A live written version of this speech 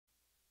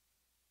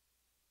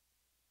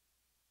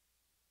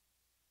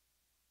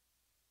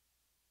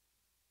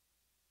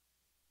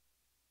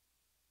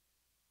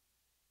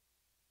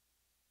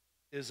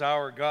Is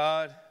our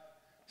God.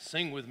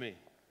 Sing with me.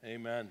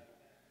 Amen.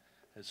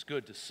 It's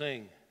good to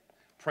sing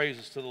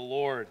praises to the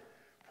Lord.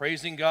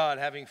 Praising God,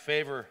 having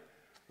favor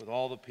with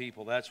all the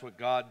people. That's what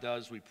God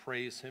does. We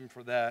praise Him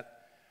for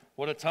that.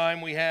 What a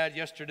time we had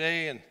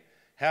yesterday in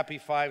Happy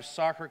Five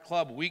Soccer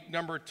Club. Week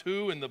number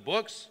 2 in the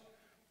books.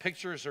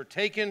 Pictures are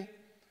taken.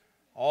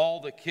 All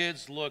the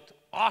kids looked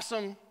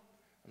awesome.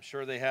 I'm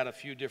sure they had a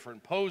few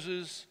different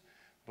poses,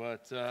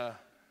 but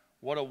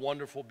what a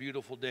wonderful,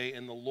 beautiful day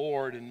in the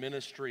Lord and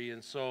ministry.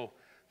 And so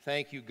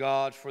thank you,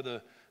 God, for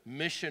the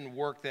mission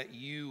work that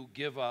you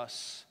give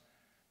us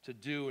to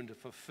do and to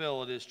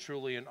fulfill. It is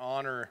truly an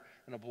honor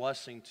and a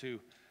blessing to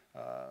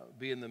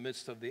be in the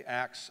midst of the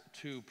Acts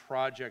 2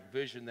 project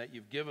vision that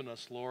you've given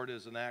us, Lord,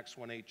 as an Acts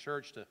 1-8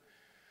 church, to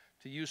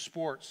use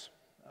sports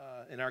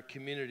in our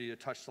community to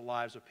touch the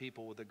lives of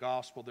people with the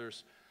gospel.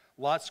 There's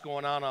lots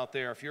going on out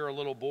there. If you're a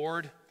little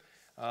bored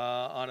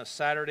on a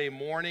Saturday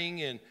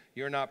morning and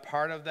you're not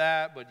part of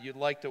that, but you'd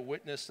like to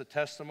witness the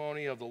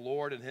testimony of the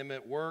Lord and Him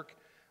at work,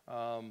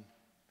 come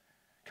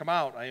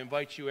out. I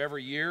invite you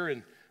every year,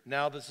 and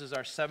now this is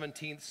our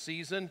 17th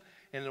season,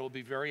 and it will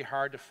be very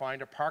hard to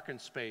find a parking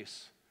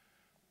space.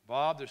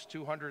 Bob, there's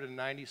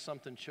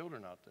 290-something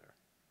children out there.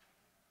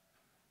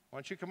 Why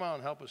don't you come out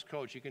and help us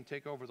coach? You can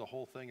take over the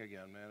whole thing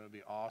again, man. It'll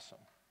be awesome.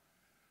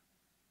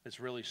 It's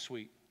really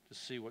sweet to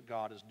see what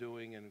God is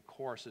doing, and of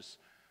course,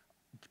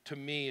 to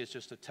me, it's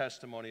just a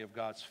testimony of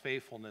God's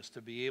faithfulness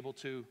to be able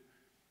to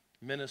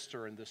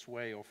minister in this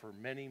way over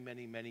many,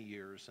 many, many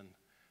years. And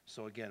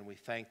so again, we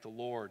thank the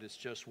Lord. It's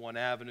just one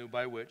avenue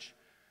by which,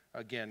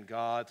 again,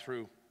 God,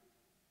 through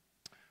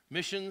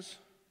missions,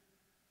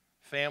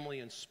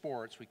 family, and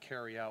sports, we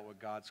carry out what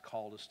God's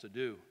called us to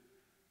do.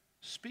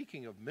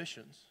 Speaking of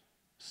missions,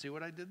 see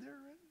what I did there?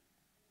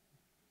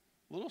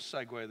 A little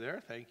segue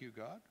there. Thank you,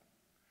 God.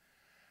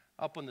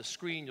 Up on the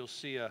screen, you'll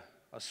see a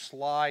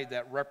slide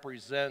that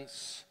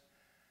represents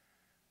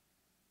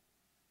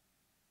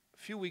a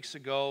few weeks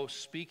ago,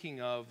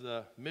 speaking of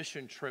the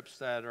mission trips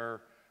that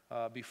are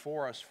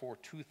before us for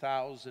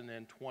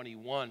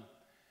 2021.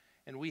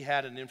 And we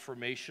had an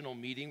informational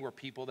meeting where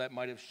people that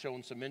might have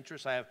shown some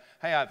interest. I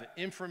have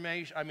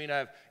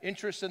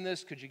interest in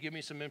this. Could you give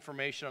me some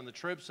information on the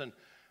trips? And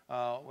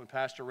when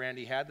Pastor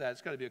Randy had that,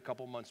 it's got to be a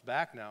couple months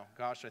back now.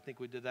 Gosh, I think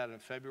we did that in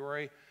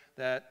February,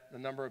 that a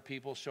number of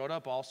people showed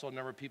up. Also, a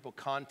number of people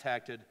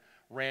contacted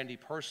Randy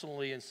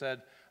personally and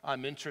said,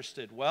 I'm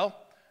interested. Well,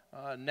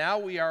 now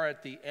we are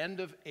at the end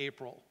of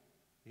April.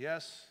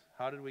 Yes,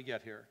 how did we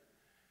get here?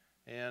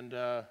 And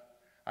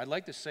I'd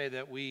like to say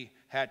that we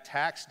had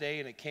tax day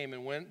and it came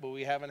and went, but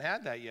we haven't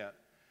had that yet.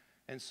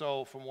 And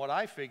so from what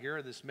I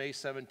figure, this May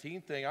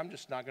 17th thing, I'm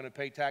just not going to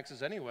pay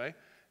taxes anyway.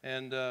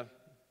 And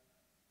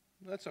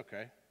that's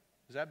okay.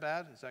 Is that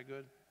bad? Is that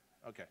good?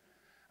 Okay.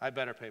 I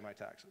better pay my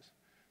taxes.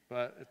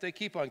 But if they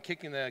keep on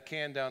kicking the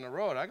can down the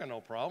road, I got no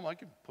problem. I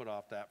can put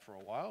off that for a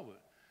while. But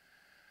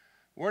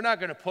we're not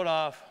going to put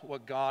off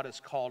what God has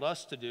called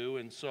us to do.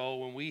 And so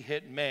when we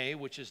hit May,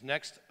 which is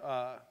next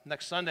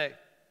Sunday,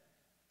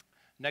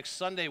 next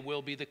Sunday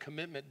will be the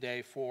commitment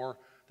day for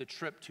the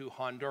trip to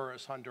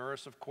Honduras.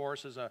 Honduras, of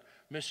course, is a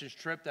missions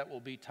trip that will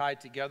be tied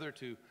together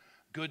to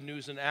Good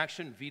News in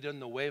Action, Vida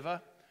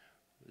Nueva.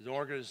 There's an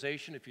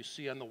organization, if you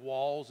see on the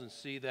walls and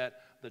see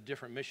that the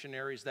different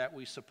missionaries that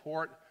we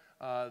support,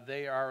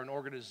 they are an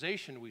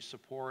organization we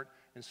support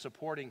in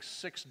supporting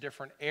 6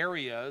 different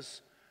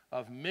areas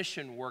of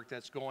mission work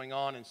that's going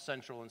on in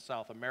Central and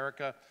South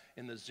America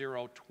in the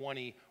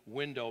 0-20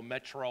 window,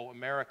 Metro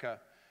America.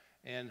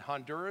 And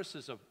Honduras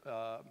is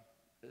a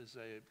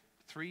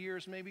 3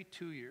 years, maybe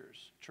 2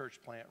 years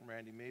church plant,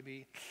 Randy,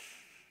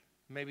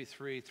 maybe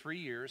 3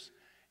 years.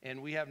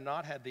 And we have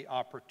not had the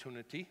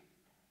opportunity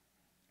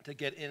to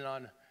get in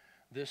on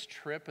this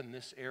trip in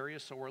this area,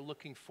 so we're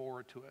looking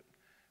forward to it.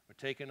 We're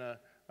taking a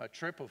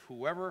trip of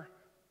whoever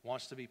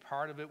wants to be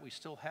part of it. We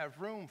still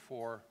have room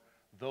for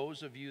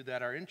those of you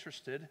that are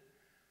interested.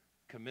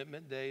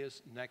 Commitment day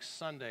is next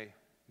Sunday,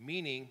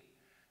 meaning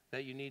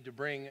that you need to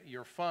bring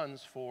your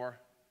funds for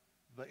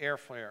the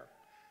airfare.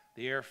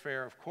 The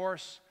airfare, of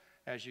course,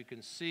 as you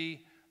can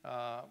see,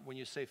 when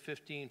you say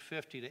 $1,550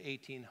 to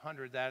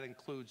 $1,800, that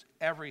includes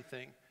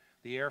everything.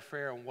 The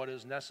airfare and what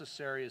is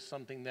necessary is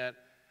something that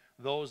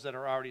those that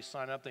are already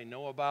signed up, they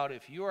know about.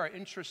 If you are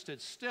interested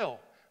still,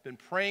 been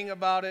praying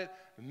about it,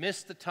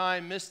 missed the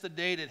time, missed the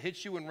date, it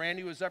hit you when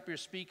Randy was up here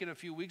speaking a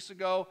few weeks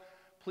ago,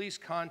 please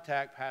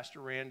contact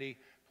Pastor Randy.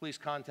 Please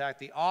contact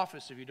the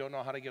office if you don't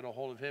know how to get a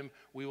hold of him.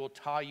 We will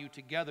tie you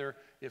together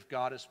if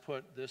God has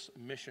put this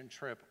mission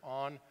trip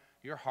on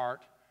your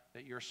heart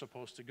that you're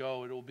supposed to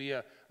go. It will be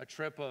a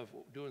trip of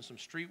doing some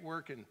street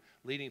work and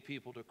leading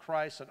people to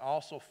Christ, and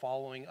also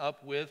following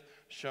up with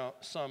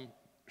some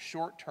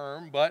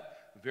short-term but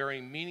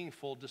very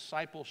meaningful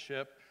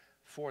discipleship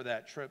for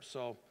that trip.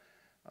 So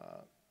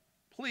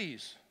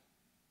please,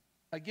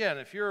 again,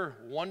 if you're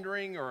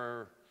wondering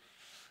or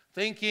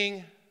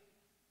thinking,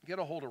 get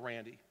a hold of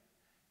Randy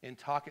and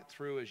talk it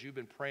through as you've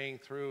been praying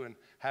through and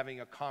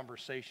having a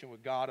conversation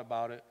with God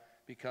about it,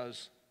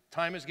 because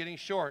time is getting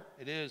short.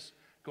 It is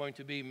going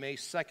to be May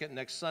 2nd,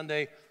 next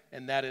Sunday,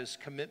 and that is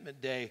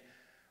Commitment Day.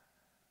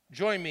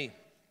 Join me,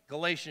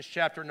 Galatians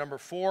chapter number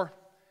 4,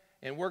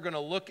 and we're going to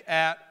look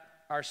at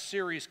our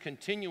series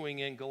continuing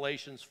in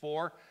Galatians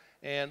 4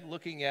 and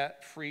looking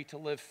at free to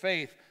live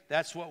faith.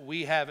 That's what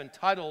we have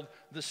entitled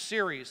the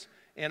series.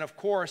 And of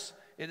course,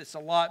 there's a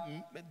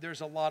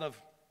lot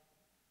of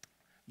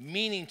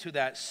meaning to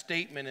that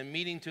statement and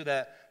meaning to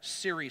that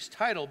series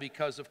title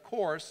because, of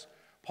course,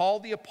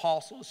 Paul the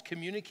Apostle is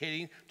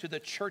communicating to the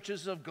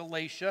churches of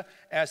Galatia,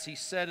 as he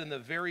said in the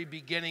very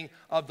beginning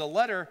of the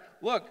letter,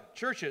 look,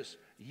 churches,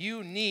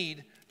 you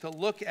need to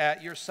look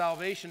at your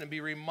salvation and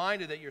be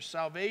reminded that your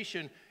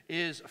salvation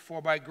is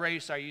for by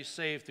grace are you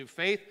saved through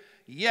faith.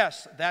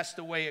 Yes, that's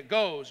the way it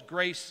goes.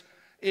 Grace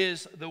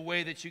is the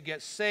way that you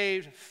get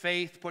saved.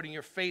 Faith, putting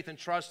your faith and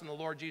trust in the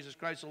Lord Jesus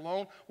Christ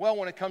alone. Well,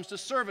 when it comes to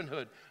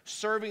servanthood,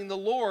 serving the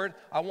Lord,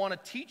 I want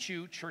to teach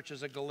you,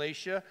 churches of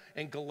Galatia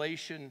and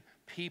Galatian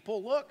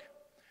people, look,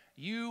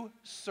 you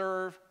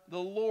serve the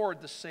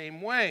Lord the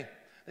same way.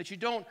 That you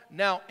don't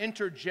now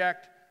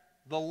interject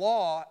the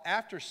law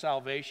after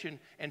salvation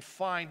and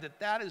find that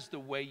that is the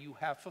way you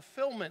have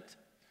fulfillment.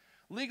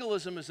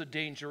 Legalism is a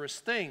dangerous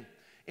thing.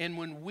 And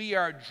when we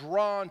are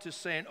drawn to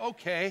saying,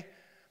 okay,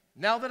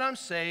 now that I'm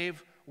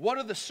saved, what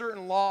are the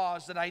certain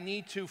laws that I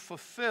need to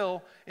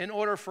fulfill in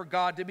order for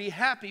God to be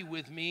happy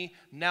with me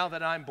now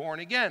that I'm born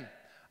again?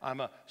 I'm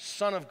a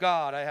son of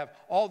God. I have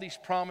all these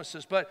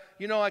promises. But,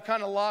 I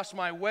kind of lost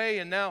my way,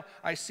 and now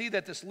I see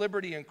that this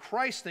liberty in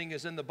Christ thing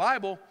is in the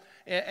Bible,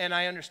 and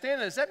I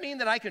understand that. Does that mean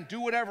that I can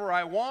do whatever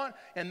I want,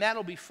 and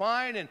that'll be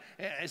fine? And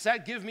does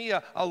that give me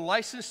a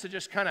license to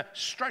just kind of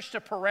stretch the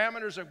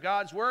parameters of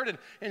God's word?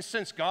 And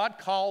since God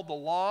called the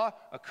law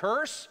a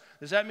curse,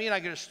 does that mean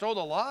I can just throw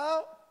the law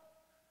out?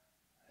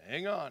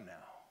 Hang on now.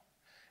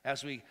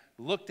 As we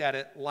looked at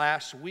it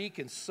last week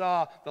and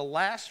saw the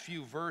last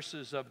few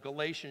verses of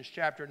Galatians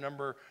chapter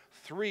number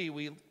 3,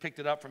 we picked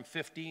it up from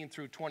 15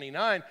 through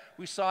 29,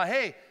 we saw,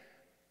 hey,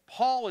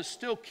 Paul is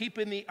still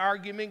keeping the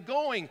argument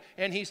going,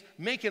 and he's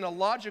making a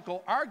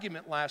logical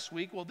argument last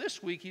week. Well,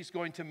 this week he's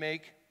going to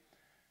make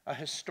a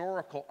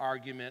historical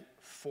argument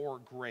for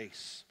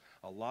grace.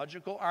 A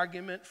logical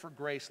argument for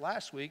grace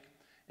last week,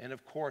 and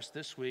of course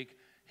this week,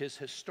 his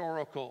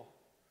historical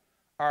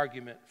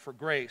argument for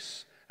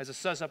grace. As it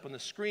says up on the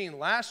screen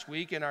last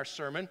week in our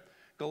sermon,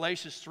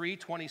 Galatians 3,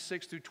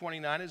 26 through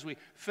 29, as we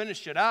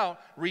finished it out,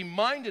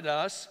 reminded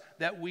us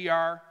that we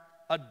are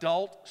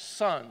adult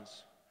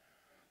sons.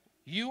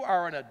 You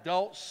are an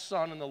adult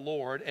son in the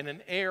Lord and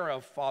an heir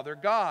of Father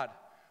God,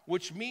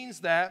 which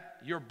means that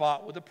you're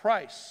bought with a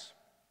price.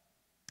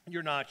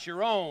 You're not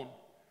your own.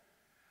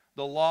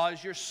 The law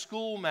is your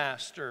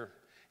schoolmaster.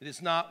 It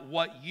is not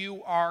what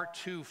you are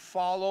to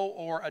follow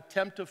or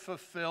attempt to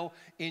fulfill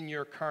in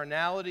your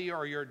carnality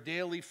or your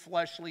daily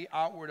fleshly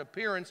outward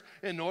appearance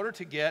in order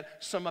to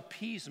get some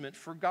appeasement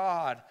for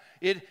God.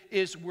 It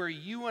is where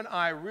you and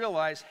I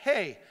realize,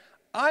 hey,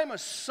 I'm a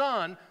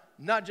son,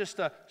 not just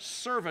a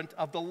servant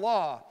of the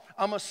law.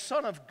 I'm a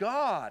son of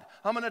God.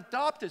 I'm an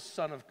adopted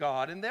son of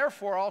God. And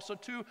therefore also,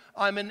 too,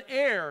 I'm an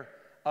heir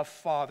of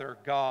Father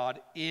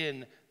God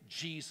in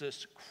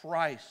Jesus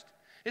Christ.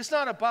 It's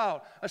not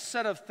about a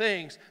set of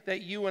things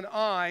that you and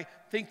I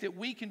think that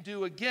we can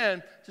do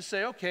again to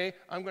say, okay,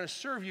 I'm going to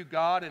serve you,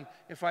 God, and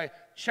if I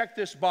check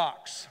this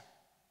box,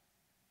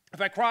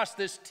 if I cross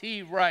this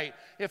T right,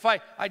 if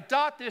I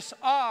dot this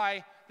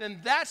I,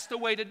 then that's the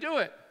way to do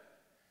it.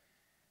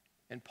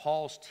 And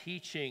Paul's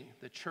teaching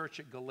the church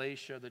at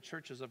Galatia, the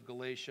churches of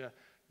Galatia,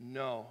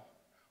 no.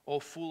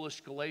 Oh,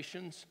 foolish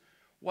Galatians,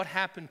 what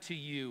happened to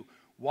you?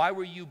 Why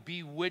were you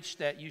bewitched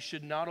that you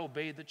should not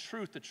obey the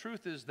truth? The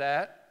truth is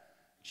that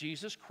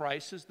Jesus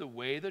Christ is the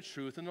way, the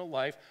truth, and the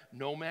life.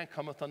 No man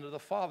cometh unto the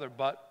Father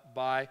but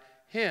by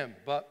him,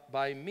 but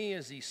by me,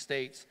 as he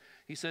states.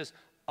 He says,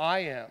 I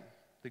am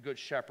the good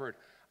shepherd.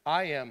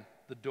 I am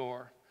the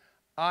door.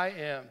 I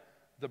am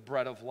the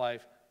bread of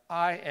life.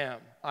 I am.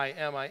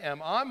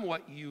 I'm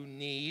what you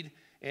need.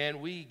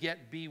 And we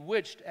get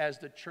bewitched as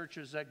the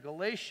churches at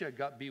Galatia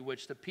got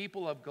bewitched. The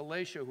people of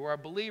Galatia who are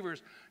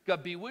believers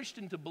got bewitched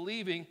into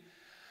believing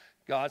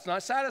God's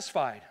not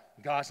satisfied.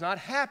 God's not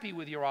happy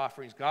with your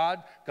offerings.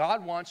 God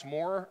wants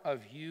more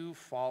of you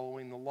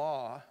following the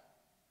law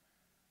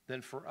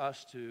than for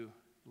us to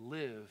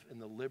live in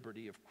the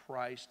liberty of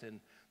Christ and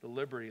the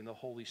liberty in the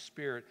Holy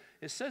Spirit.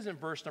 It says in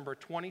verse number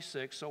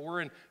 26, so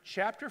we're in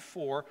chapter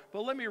 4,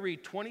 but let me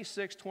read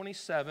 26,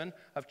 27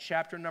 of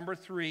chapter number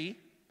 3.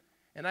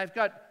 And I've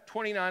got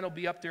 29 will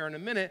be up there in a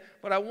minute,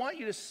 but I want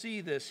you to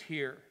see this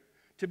here,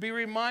 to be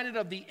reminded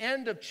of the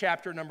end of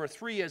chapter number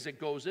 3 as it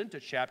goes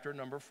into chapter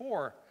number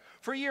 4.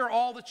 For ye are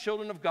all the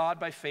children of God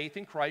by faith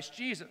in Christ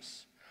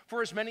Jesus.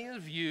 For as many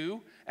of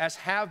you as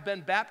have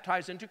been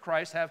baptized into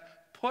Christ have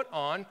put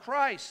on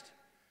Christ.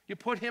 You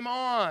put him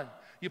on.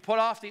 You put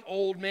off the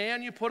old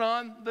man, you put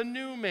on the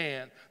new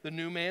man. The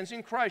new man's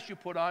in Christ. You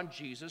put on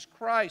Jesus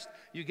Christ.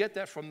 You get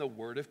that from the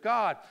Word of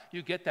God.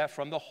 You get that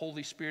from the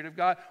Holy Spirit of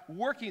God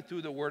working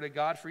through the Word of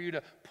God for you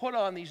to put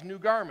on these new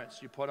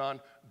garments. You put on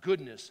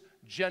goodness,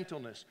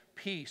 gentleness,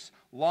 peace,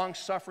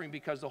 long-suffering,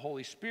 because the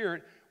Holy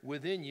Spirit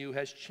within you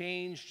has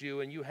changed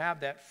you, and you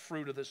have that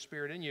fruit of the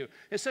Spirit in you.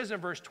 It says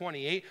in verse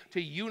 28,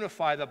 to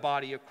unify the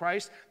body of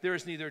Christ, there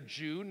is neither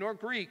Jew nor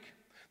Greek.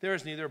 There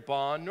is neither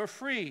bond nor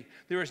free.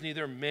 There is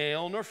neither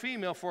male nor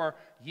female, for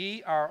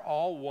ye are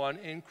all one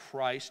in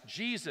Christ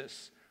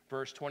Jesus.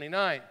 Verse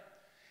 29.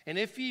 And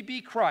if ye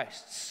be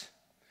Christ's,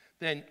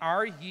 then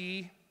are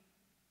ye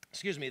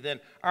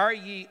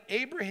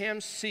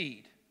Abraham's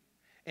seed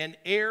and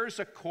heirs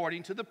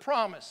according to the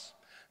promise.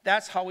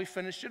 That's how we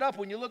finished it up.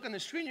 When you look on the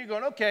screen, you're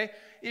going, okay,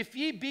 if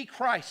ye be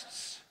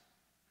Christ's,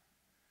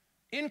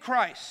 in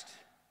Christ,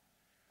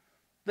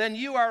 then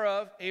you are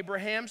of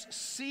Abraham's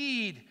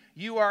seed.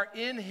 You are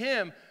in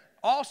him.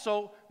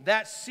 Also,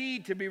 that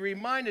seed, to be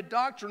reminded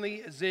doctrinally,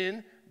 is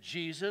in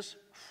Jesus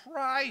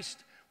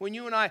Christ. When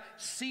you and I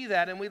see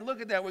that and we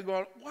look at that, we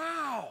go,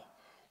 wow,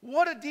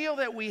 what a deal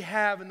that we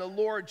have in the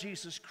Lord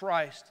Jesus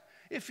Christ.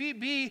 If ye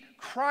be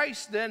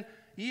Christ, then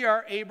ye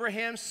are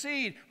Abraham's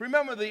seed.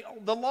 Remember,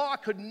 the law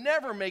could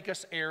never make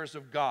us heirs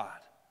of God.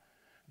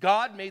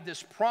 God made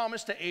this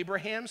promise to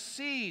Abraham's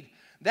seed.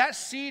 That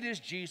seed is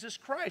Jesus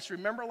Christ.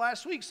 Remember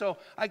last week? So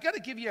I got to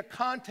give you a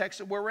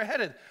context of where we're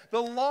headed.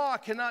 The law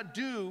cannot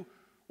do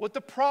what the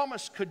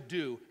promise could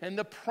do. And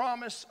the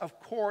promise, of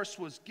course,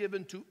 was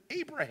given to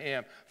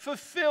Abraham,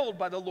 fulfilled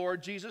by the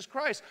Lord Jesus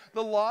Christ.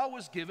 The law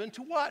was given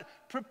to what?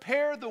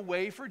 Prepare the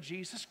way for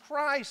Jesus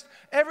Christ.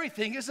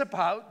 Everything is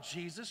about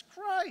Jesus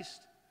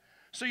Christ.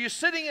 So you're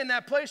sitting in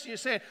that place and you're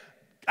saying,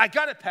 I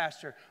got it,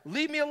 Pastor.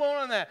 Leave me alone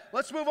on that.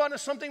 Let's move on to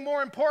something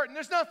more important.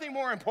 There's nothing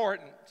more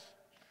important.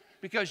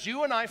 Because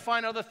you and I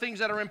find other things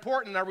that are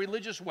important in our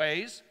religious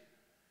ways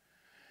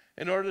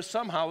in order to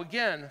somehow,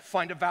 again,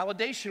 find a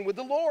validation with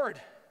the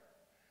Lord.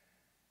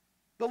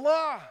 The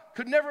law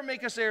could never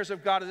make us heirs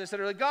of God. As I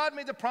said earlier, God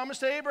made the promise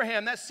to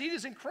Abraham. That seed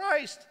is in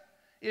Christ.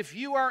 If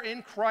you are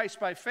in Christ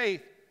by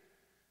faith,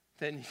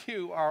 then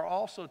you are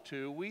also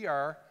too. We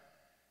are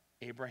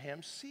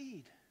Abraham's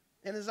seed.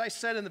 And as I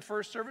said in the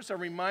first service,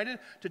 I'm reminded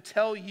to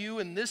tell you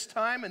in this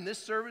time, in this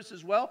service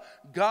as well,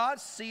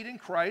 God's seed in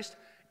Christ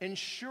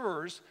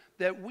ensures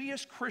that we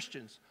as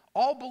Christians,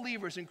 all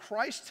believers in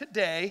Christ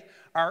today,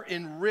 are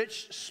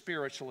enriched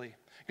spiritually.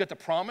 You get the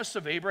promise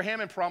of Abraham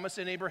and promise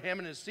in Abraham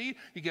and his seed.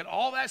 You get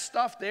all that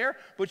stuff there,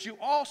 but you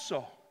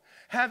also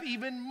have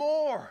even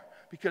more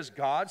because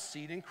God's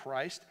seed in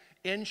Christ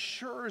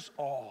ensures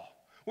all.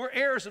 We're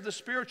heirs of the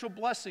spiritual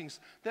blessings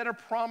that are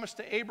promised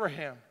to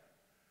Abraham.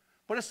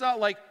 But it's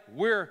not like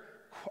we're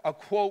a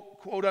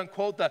quote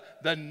unquote,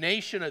 the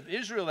nation of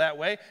Israel that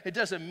way. It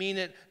doesn't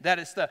mean that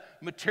it's the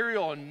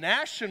material and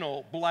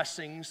national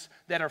blessings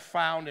that are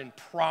found and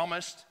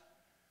promised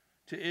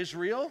to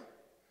Israel.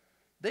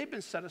 They've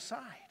been set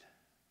aside.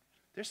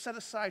 They're set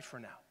aside for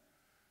now.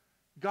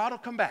 God will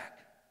come back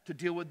to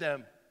deal with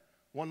them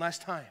one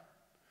last time.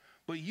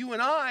 But you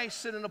and I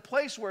sit in a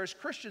place where as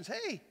Christians,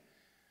 hey,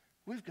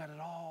 we've got it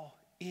all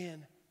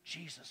in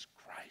Jesus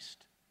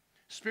Christ.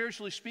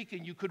 Spiritually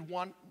speaking, you could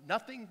want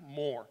nothing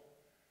more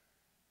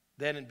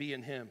than and be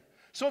in him.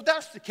 So if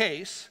that's the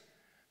case,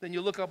 then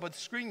you look up at the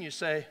screen and you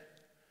say,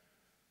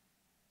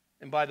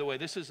 and by the way,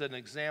 this is an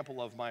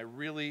example of my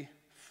really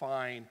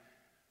fine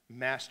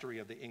mastery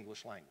of the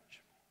English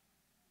language.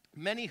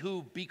 Many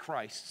who be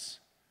Christ's.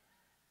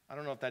 I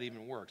don't know if that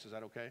even works. Is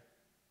that okay?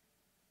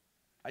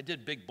 I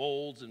did big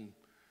bolds and,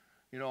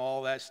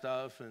 all that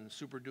stuff and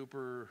super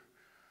duper.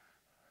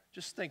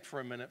 Just think for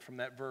a minute from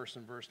that verse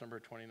in verse number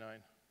 29.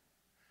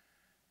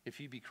 If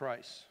ye be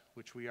Christ,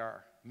 which we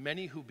are.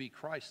 Many who be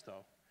Christ,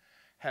 though,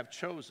 have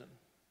chosen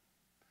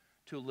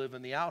to live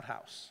in the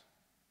outhouse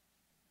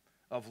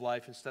of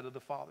life instead of the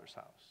Father's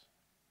house.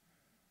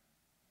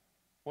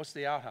 What's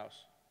the outhouse?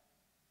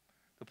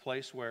 The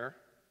place where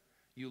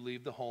you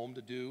leave the home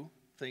to do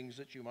things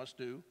that you must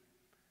do.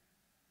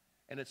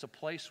 And it's a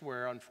place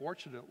where,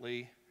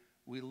 unfortunately,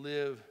 we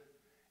live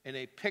in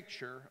a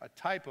picture, a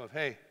type of,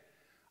 hey,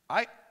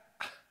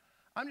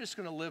 I'm just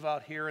going to live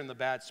out here in the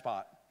bad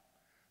spot,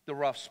 the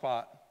rough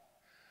spot.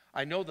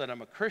 I know that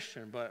I'm a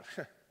Christian, but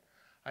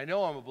I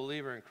know I'm a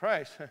believer in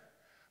Christ.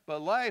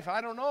 But life,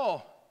 I don't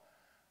know.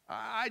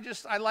 I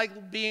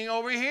like being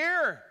over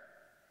here.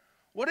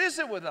 What is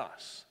it with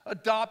us,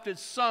 adopted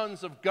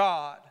sons of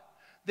God,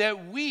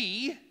 that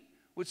we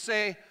would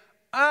say,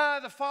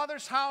 the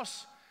Father's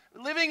house,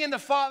 living in the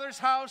Father's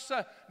house,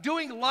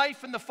 doing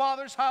life in the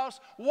Father's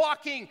house,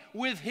 walking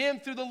with him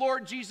through the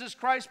Lord Jesus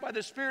Christ by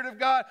the Spirit of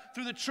God,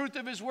 through the truth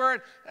of his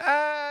word,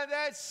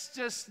 that's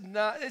just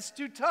not, it's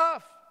too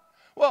tough.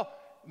 Well,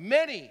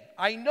 many,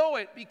 I know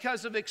it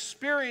because of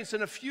experience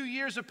in a few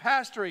years of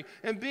pastoring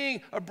and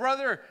being a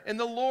brother in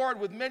the Lord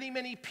with many,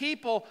 many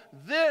people,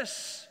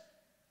 this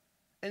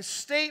and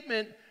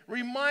statement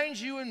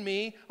reminds you and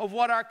me of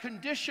what our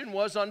condition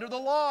was under the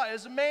law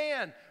as a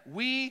man.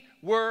 We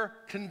were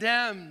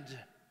condemned.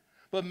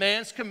 But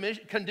man's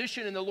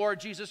condition in the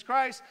Lord Jesus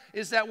Christ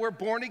is that we're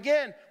born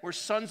again. We're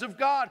sons of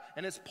God.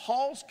 And as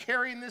Paul's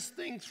carrying this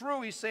thing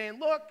through, he's saying,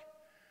 look,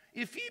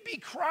 if ye be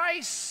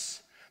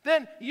Christ,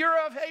 then you're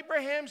of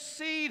Abraham's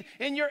seed,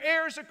 and you're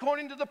heirs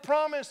according to the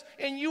promise,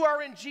 and you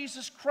are in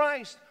Jesus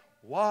Christ.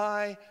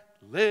 Why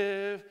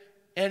live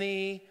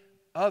any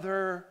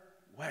other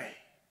way?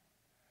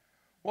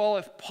 Well,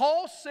 if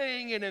Paul's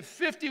saying it in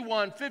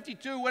 51,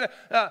 52,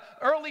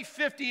 early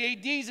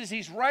 50 ADs as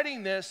he's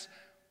writing this,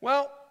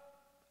 well,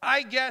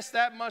 I guess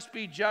that must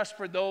be just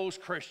for those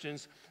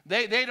Christians.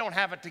 They don't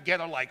have it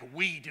together like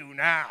we do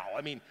now.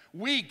 I mean,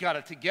 we got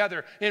it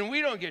together, and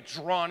we don't get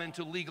drawn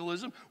into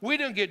legalism. We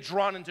don't get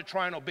drawn into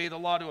trying to obey the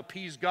law to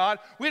appease God.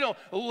 We don't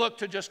look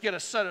to just get a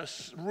set of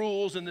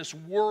rules in this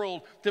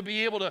world to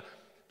be able to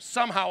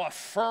somehow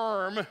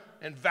affirm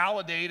and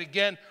validate,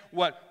 again,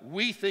 what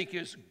we think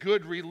is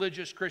good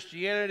religious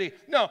Christianity.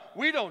 No,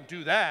 we don't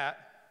do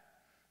that.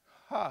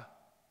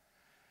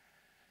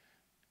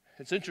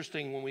 It's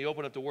interesting when we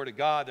open up the Word of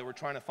God that we're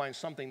trying to find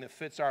something that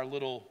fits our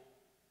little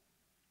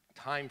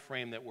time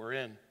frame that we're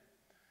in.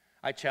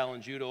 I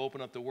challenge you to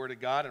open up the Word of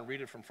God and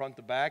read it from front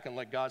to back and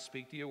let God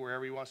speak to you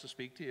wherever He wants to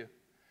speak to you.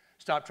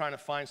 Stop trying to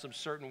find some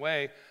certain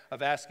way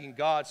of asking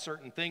God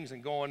certain things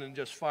and going and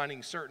just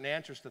finding certain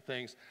answers to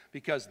things,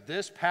 because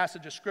this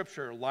passage of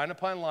Scripture, line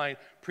upon line,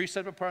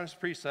 precept upon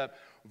precept,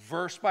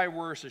 verse by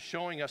verse, is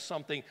showing us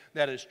something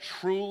that is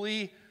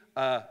truly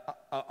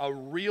a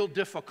real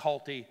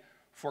difficulty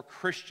for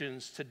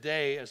Christians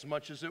today as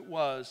much as it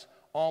was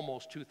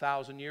almost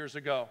 2,000 years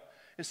ago.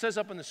 It says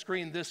up on the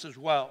screen this as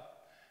well.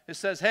 It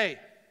says, hey,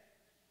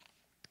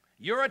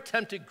 your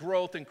attempted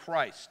growth in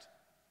Christ,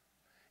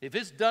 if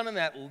it's done in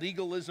that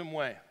legalism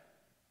way,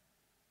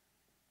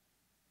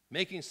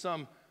 making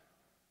some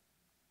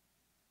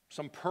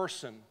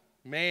person,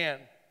 man,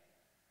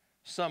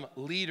 some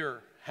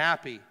leader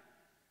happy,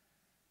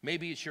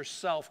 maybe it's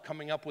yourself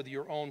coming up with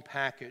your own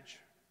package.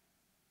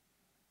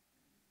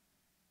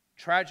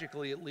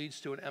 Tragically, it leads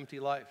to an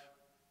empty life.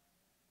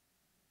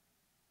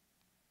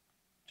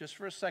 Just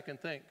for a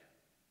second, think.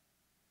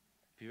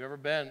 If you've ever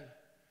been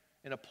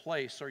in a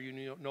place, or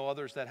you know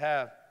others that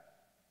have,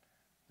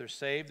 they're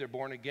saved, they're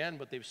born again,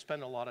 but they've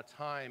spent a lot of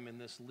time in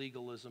this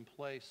legalism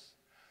place.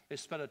 They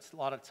spent a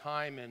lot of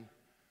time in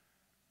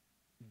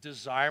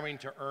desiring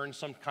to earn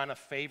some kind of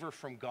favor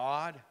from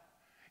God.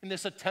 And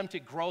this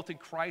attempted growth in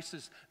Christ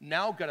has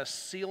now got a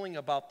ceiling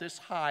about this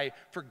high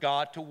for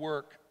God to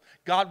work.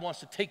 God wants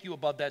to take you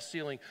above that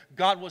ceiling.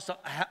 God wants to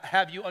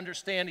have you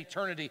understand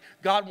eternity.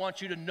 God wants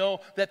you to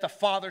know that the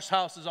Father's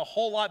house is a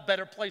whole lot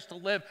better place to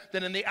live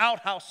than in the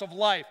outhouse of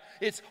life.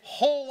 It's a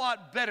whole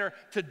lot better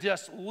to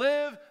just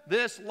live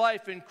this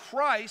life in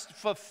Christ,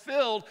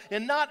 fulfilled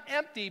and not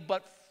empty,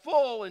 but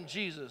full in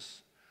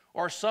Jesus.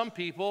 Or some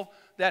people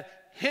that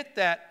hit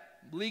that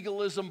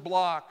legalism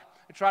block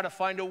and try to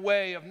find a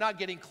way of not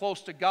getting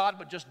close to God,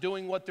 but just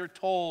doing what they're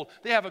told.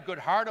 They have a good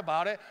heart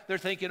about it. They're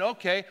thinking,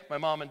 okay, my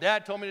mom and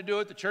dad told me to do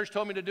it, the church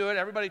told me to do it,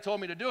 everybody told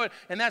me to do it,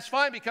 and that's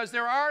fine, because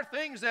there are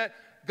things that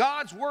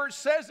God's Word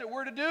says that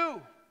we're to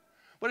do.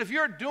 But if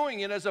you're doing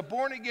it as a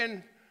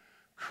born-again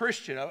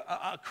Christian,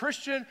 a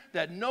Christian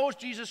that knows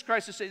Jesus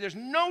Christ to say, there's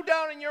no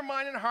doubt in your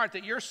mind and heart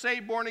that you're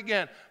saved, born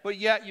again, but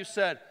yet you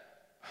said,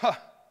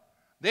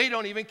 they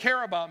don't even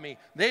care about me.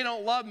 They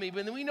don't love me.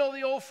 But we know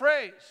the old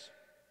phrase.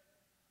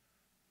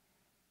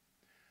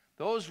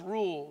 Those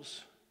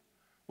rules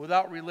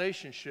without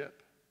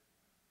relationship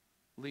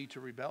lead to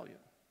rebellion.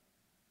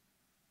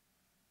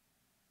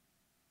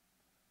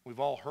 We've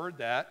all heard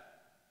that.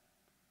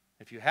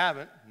 If you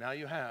haven't, now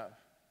you have.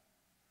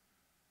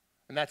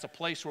 And that's a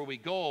place where we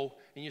go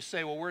and you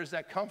say, well, where does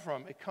that come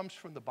from? It comes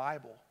from the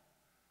Bible.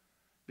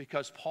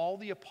 Because Paul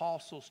the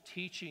Apostle's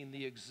teaching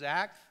the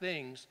exact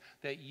things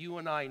that you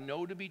and I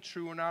know to be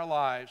true in our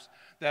lives,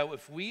 that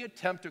if we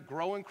attempt to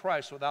grow in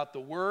Christ without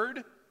the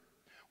Word,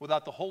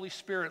 without the Holy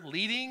Spirit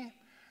leading,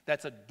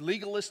 that's a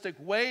legalistic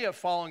way of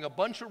following a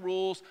bunch of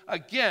rules,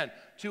 again,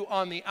 to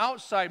on the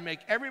outside make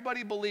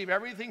everybody believe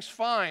everything's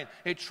fine.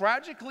 It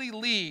tragically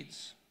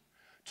leads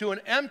to an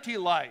empty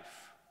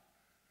life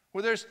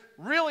where there's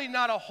really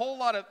not a whole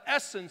lot of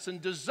essence and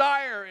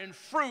desire and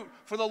fruit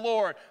for the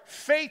Lord.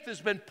 Faith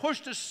has been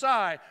pushed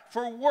aside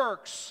for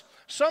works.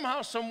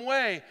 Somehow, some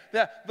way,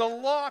 that the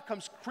law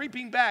comes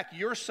creeping back,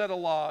 your set of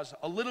laws,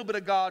 a little bit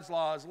of God's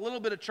laws, a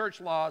little bit of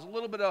church laws, a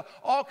little bit of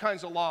all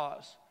kinds of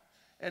laws.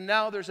 And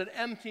now there's an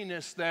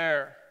emptiness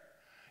there.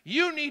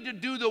 You need to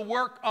do the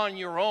work on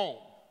your own.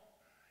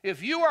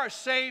 If you are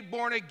saved,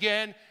 born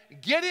again,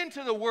 get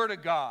into the Word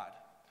of God.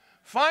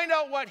 Find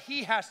out what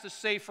He has to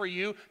say for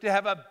you to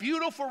have a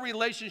beautiful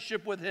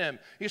relationship with Him.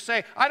 You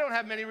say, I don't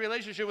have many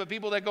relationships with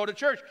people that go to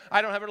church.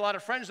 I don't have a lot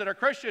of friends that are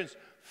Christians.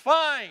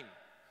 Fine.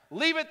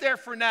 Leave it there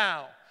for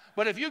now.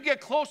 But if you get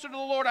closer to the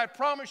Lord, I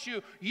promise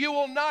you, you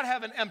will not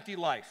have an empty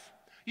life.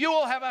 You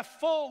will have a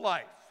full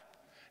life.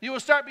 You will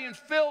start being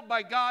filled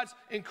by God's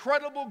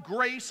incredible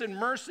grace and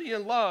mercy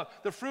and love.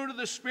 The fruit of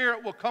the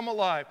Spirit will come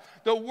alive.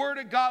 The Word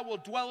of God will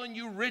dwell in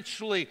you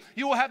richly.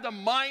 You will have the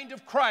mind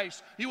of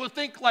Christ. You will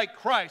think like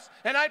Christ.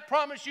 And I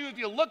promise you, if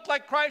you look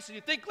like Christ and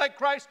you think like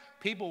Christ,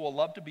 people will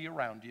love to be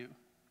around you.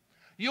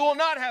 You will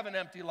not have an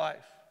empty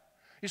life.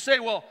 You say,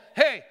 well,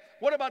 hey,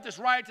 what about this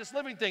riotous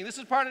living thing? This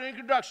is part of the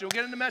introduction. We'll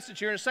get into the message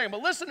here in a second.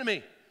 But listen to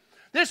me.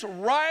 This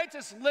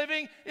riotous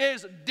living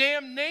is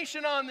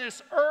damnation on this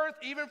earth,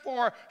 even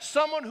for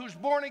someone who's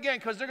born again,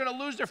 because they're going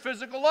to lose their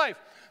physical life.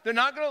 They're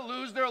not going to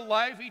lose their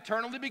life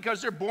eternally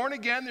because they're born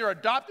again, they're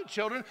adopted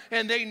children,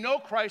 and they know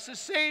Christ as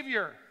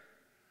Savior.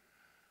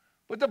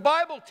 But the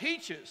Bible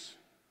teaches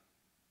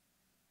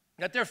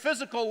that their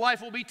physical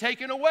life will be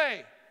taken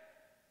away.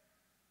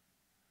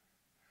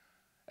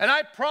 And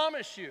I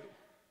promise you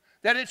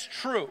that it's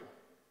true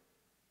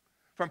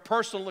from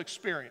personal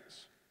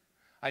experience.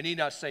 I need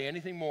not say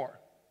anything more,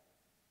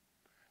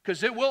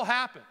 because it will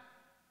happen.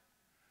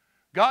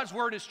 God's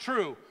word is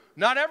true.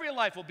 Not every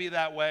life will be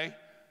that way,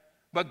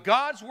 but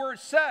God's word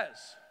says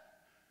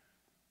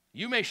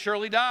you may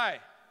surely die.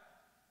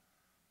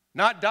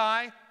 Not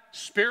die,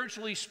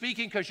 spiritually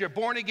speaking, because you're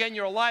born again,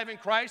 you're alive in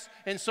Christ,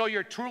 and so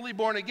you're truly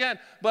born again.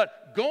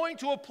 But going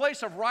to a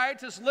place of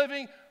riotous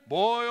living,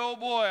 boy, oh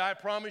boy, I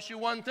promise you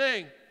one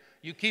thing.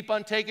 You keep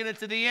on taking it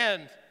to the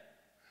end.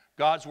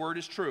 God's word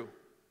is true.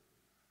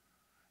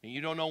 And you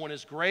don't know when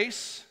His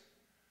grace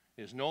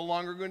is no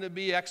longer going to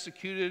be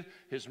executed.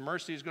 His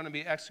mercy is going to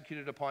be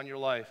executed upon your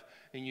life.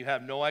 And you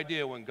have no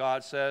idea when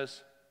God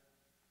says,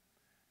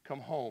 come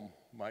home,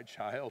 my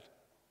child.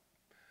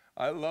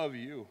 I love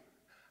you.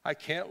 I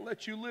can't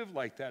let you live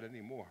like that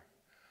anymore.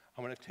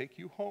 I'm going to take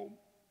you home.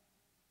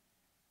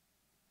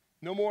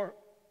 No more.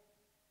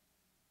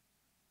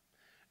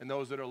 And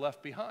those that are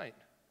left behind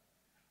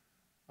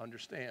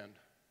understand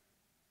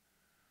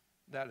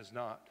that is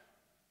not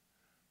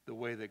the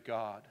way that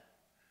God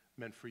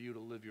meant for you to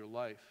live your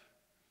life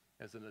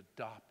as an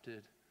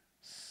adopted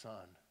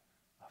son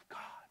of God.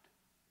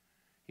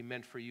 He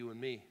meant for you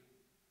and me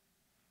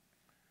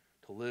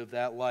to live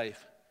that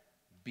life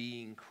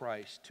being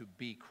Christ, to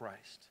be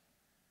Christ.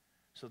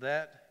 So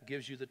that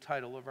gives you the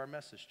title of our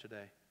message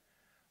today,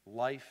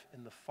 Life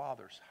in the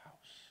Father's House.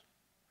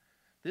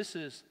 This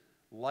is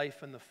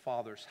life in the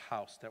Father's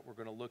house that we're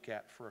going to look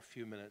at for a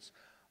few minutes.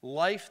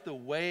 Life the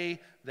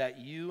way that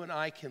you and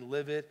I can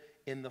live it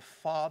in the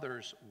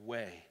Father's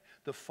way,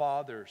 the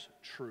Father's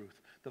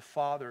truth, the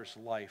Father's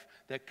life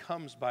that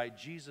comes by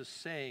Jesus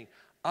saying,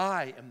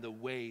 I am the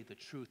way, the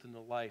truth, and the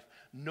life.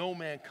 No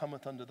man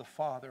cometh unto the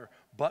Father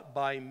but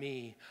by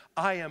me.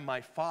 I am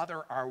my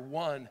Father are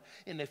one.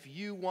 And if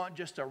you want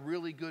just a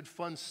really good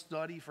fun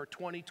study for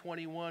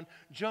 2021,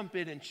 jump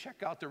in and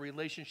check out the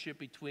relationship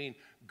between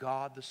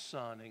God the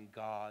Son and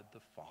God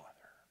the Father.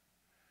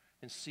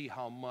 And see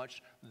how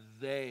much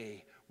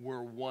they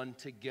were one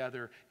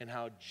together and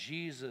how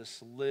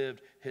Jesus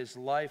lived his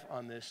life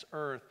on this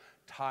earth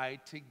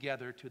tied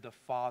together to the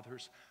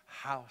Father's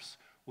house,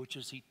 which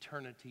is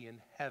eternity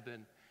in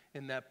heaven,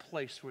 in that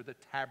place where the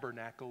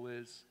tabernacle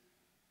is,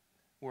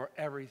 where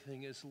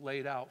everything is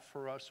laid out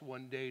for us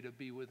one day to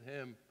be with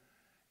him.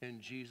 And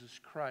Jesus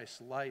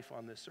Christ's life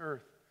on this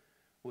earth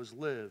was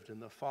lived in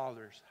the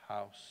Father's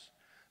house.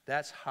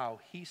 That's how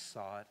he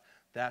saw it.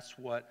 That's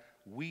what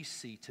we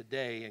see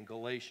today in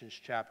Galatians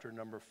chapter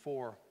number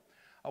 4.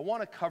 I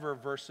want to cover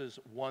verses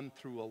 1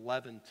 through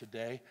 11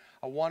 today.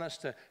 I want us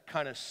to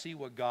kind of see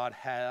what God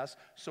has.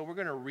 So we're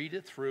going to read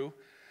it through,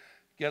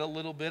 get a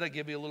little bit. I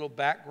give you a little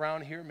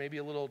background here, maybe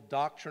a little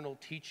doctrinal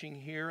teaching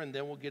here, and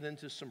then we'll get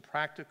into some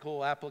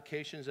practical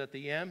applications at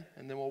the end,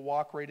 and then we'll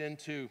walk right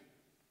into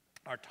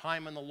our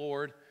time in the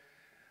Lord,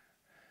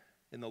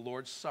 in the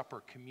Lord's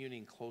Supper,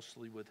 communing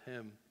closely with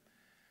him.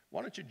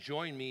 Why don't you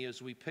join me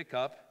as we pick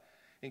up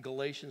in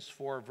Galatians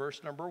 4,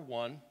 verse number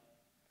 1.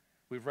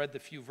 We've read the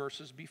few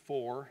verses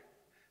before.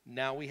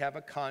 Now we have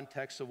a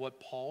context of what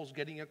Paul's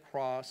getting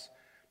across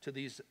to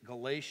these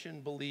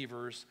Galatian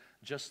believers,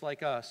 just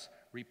like us,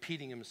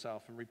 repeating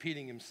himself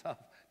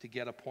to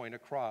get a point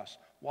across.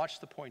 Watch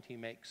the point he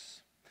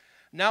makes.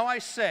 Now I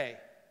say,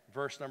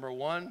 verse number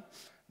 1,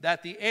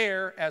 that the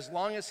heir, as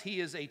long as he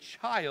is a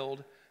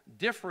child,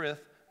 differeth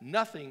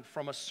nothing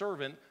from a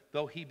servant,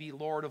 though he be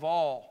Lord of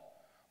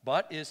all,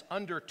 but is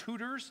under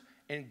tutors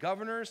and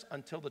governors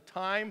until the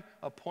time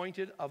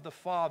appointed of the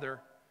Father.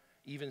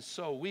 Even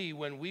so we,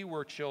 when we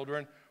were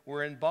children,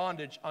 were in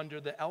bondage under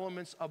the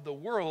elements of the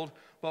world.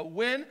 But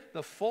when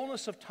the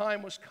fullness of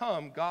time was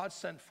come, God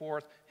sent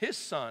forth his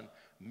Son,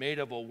 made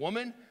of a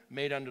woman,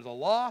 made under the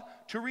law,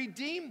 to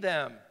redeem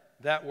them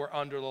that were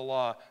under the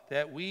law,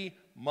 that we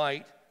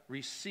might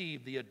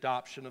receive the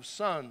adoption of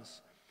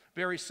sons.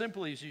 Very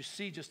simply, as you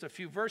see just a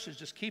few verses,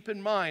 just keep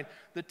in mind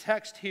the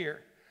text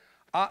here.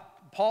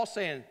 Paul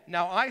saying,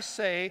 now I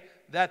say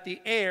that the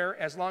heir,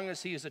 as long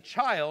as he is a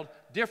child,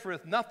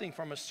 differeth nothing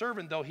from a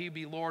servant, though he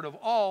be Lord of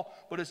all,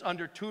 but is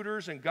under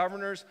tutors and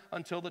governors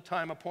until the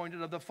time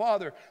appointed of the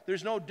Father.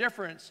 There's no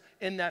difference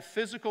in that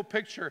physical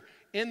picture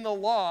in the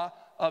law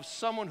of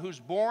someone who's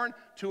born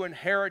to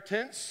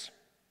inheritance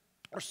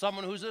or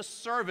someone who's a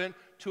servant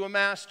to a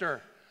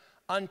master,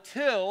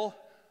 until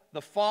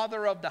the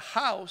father of the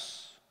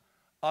house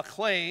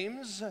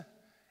acclaims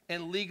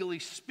and legally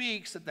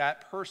speaks that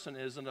that person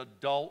is an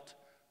adult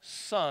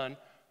son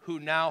who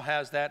now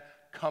has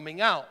that coming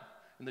out.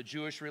 In the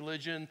Jewish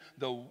religion,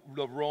 the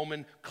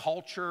Roman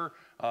culture,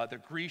 the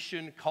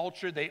Grecian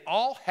culture, they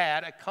all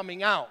had a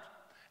coming out,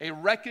 a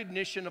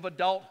recognition of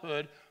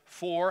adulthood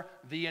for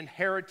the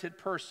inherited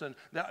person,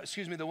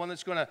 the one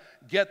that's going to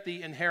get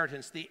the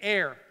inheritance, the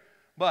heir.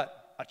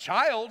 But a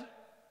child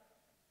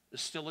is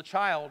still a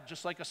child,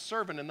 just like a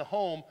servant in the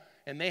home,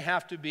 and they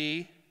have to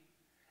be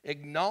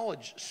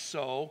acknowledged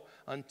so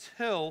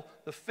until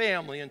the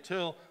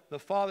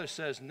father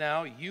says,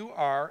 now you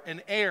are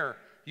an heir.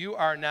 You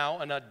are now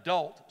an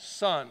adult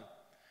son.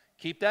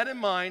 Keep that in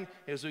mind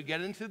as we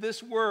get into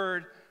this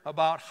word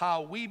about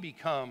how we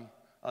become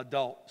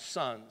adult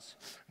sons.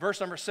 Verse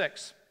number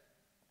 6.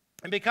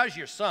 And because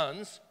you're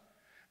sons,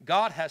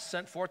 God has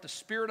sent forth the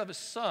Spirit of His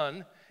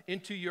Son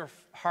into your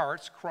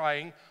hearts,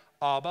 crying,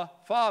 Abba,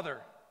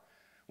 Father.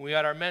 We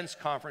had our men's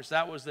conference.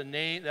 That was the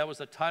name. That was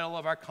the title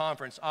of our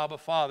conference, Abba,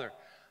 Father.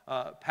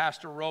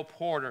 Pastor Roe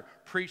Porter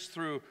preached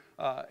through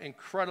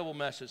incredible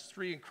messages,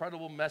 3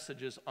 incredible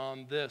messages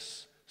on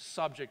this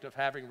subject of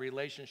having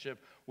relationship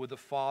with the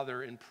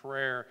Father in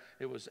prayer.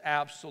 It was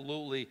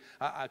absolutely,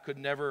 I could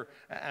never,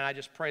 and I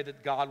just pray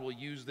that God will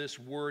use this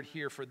word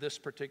here for this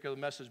particular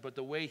message, but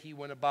the way he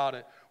went about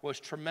it was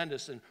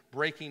tremendous in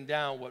breaking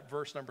down what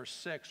verse number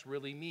 6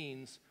 really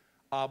means.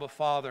 Abba,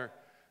 Father,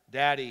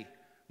 Daddy,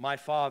 my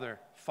Father,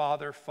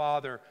 Father,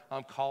 Father,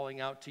 I'm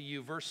calling out to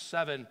you. Verse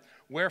 7,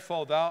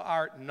 wherefore thou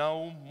art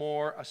no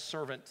more a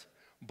servant,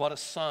 but a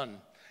son.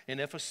 And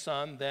if a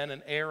son, then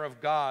an heir of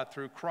God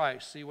through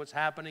Christ. See what's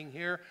happening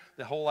here?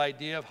 The whole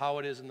idea of how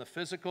it is in the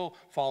physical,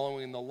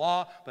 following the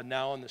law, but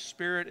now in the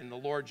Spirit, in the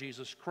Lord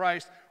Jesus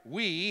Christ.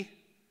 We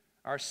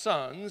are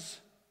sons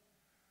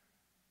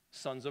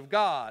of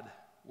God.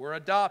 We're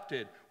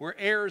adopted. We're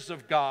heirs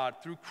of God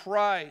through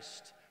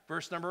Christ.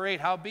 Verse number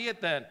 8,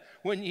 howbeit then,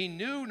 when ye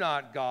knew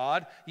not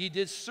God, ye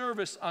did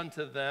service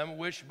unto them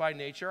which by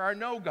nature are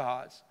no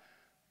gods.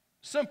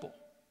 Simple.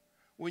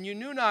 When you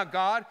knew not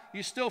God,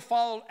 you still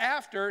followed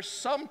after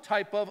some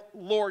type of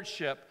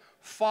lordship,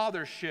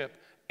 fathership,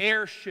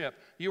 heirship.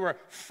 You were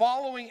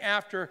following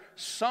after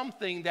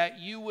something that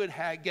you would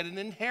get an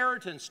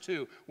inheritance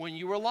to when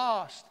you were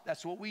lost.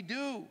 That's what we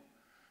do.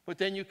 But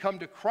then you come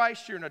to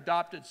Christ, you're an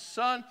adopted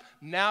son.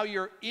 Now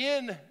you're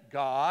in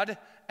God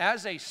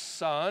as a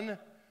son,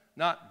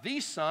 not the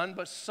son,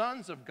 but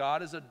sons of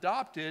God as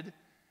adopted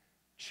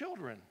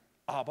children.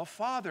 Abba,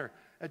 Father,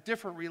 a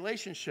different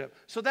relationship.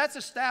 So that's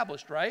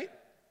established, right?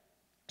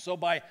 So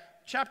by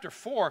chapter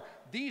 4,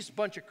 these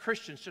bunch of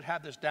Christians should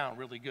have this down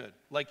really good,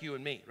 like you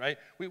and me, right?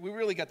 We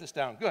really got this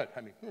down good.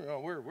 I mean,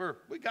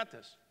 we got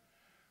this.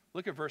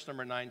 Look at verse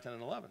number 9, 10,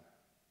 and 11.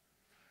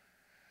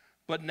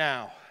 But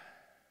now,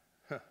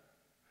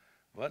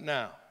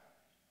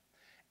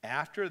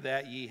 after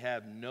that ye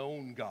have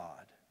known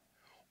God,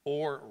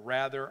 or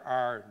rather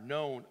are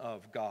known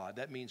of God.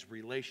 That means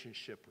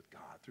relationship with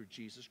God through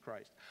Jesus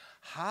Christ.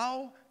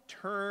 How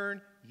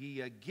turn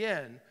ye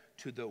again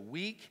to the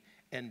weak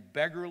and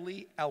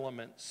beggarly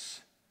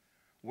elements,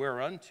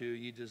 whereunto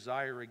ye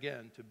desire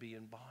again to be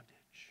in bondage?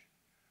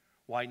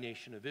 Why,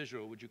 nation of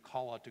Israel, would you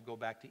call out to go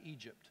back to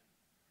Egypt?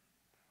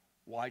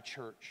 Why,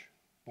 church,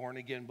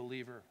 born-again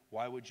believer,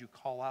 why would you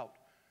call out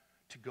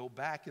to go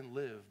back and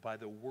live by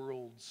the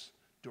world's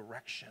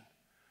direction,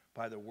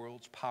 by the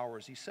world's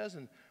powers? He says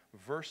in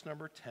verse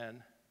number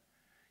 10,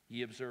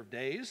 ye observe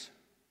days,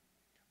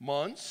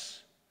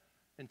 months,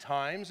 and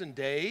times and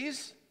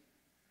days.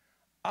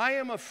 I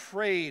am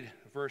afraid,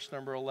 verse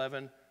number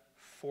 11,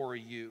 for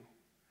you.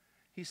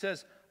 He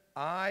says,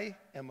 I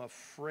am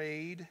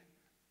afraid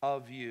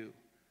of you.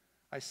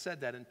 I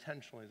said that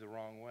intentionally the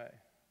wrong way.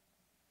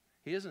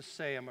 He doesn't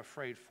say, I'm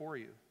afraid for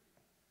you.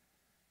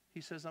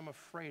 He says, I'm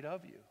afraid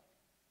of you.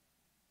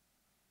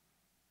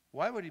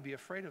 Why would he be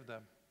afraid of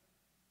them?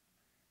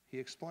 He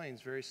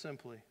explains very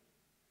simply,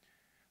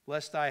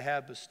 lest I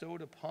have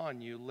bestowed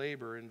upon you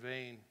labor in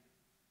vain.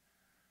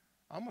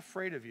 I'm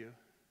afraid of you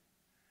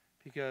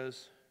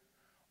because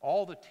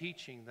all the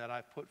teaching that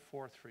I've put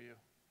forth for you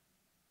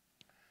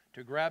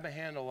to grab a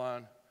handle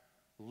on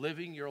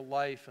living your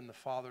life in the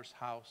Father's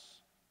house,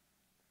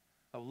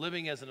 of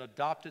living as an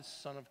adopted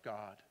son of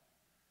God,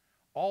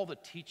 all the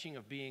teaching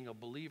of being a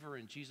believer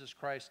in Jesus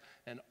Christ,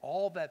 and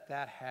all that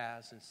that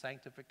has in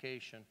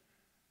sanctification,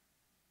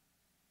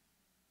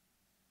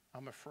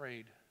 I'm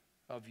afraid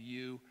of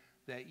you,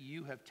 that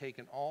you have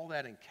taken all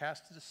that and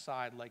cast it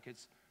aside like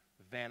it's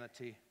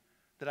vanity,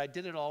 that I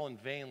did it all in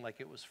vain like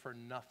it was for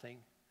nothing,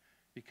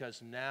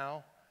 because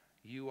now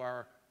you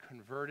are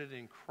converted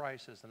in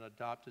Christ as an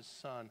adopted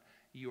son.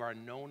 You are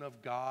known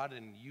of God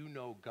and you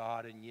know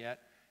God, and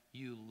yet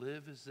you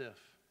live as if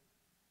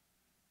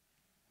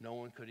no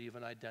one could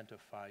even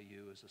identify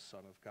you as a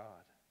son of God.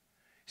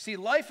 See,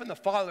 life in the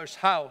Father's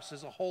house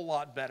is a whole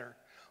lot better.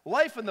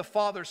 Life in the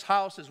Father's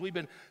house, as we've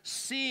been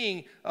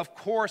seeing, of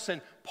course,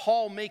 and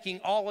Paul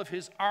making all of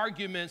his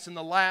arguments in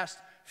the last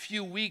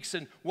few weeks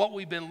and what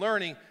we've been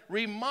learning,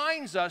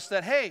 reminds us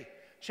that, hey,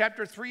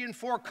 chapter 3 and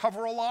 4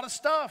 cover a lot of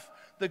stuff.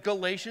 The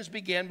Galatians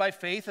began by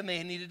faith, and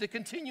they needed to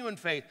continue in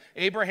faith.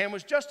 Abraham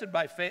was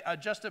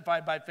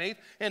justified by faith.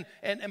 And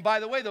by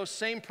the way, those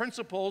same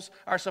principles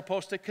are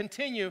supposed to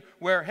continue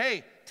where,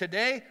 hey,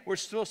 today we're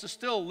supposed to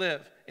still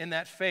live in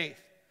that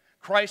faith.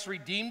 Christ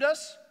redeemed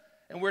us,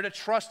 and we're to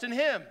trust in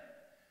him.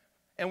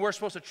 And we're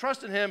supposed to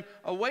trust in him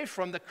away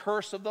from the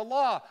curse of the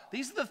law.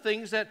 These are the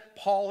things that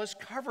Paul has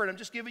covered. I'm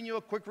just giving you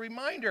a quick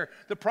reminder.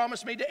 The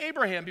promise made to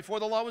Abraham before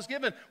the law was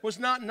given was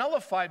not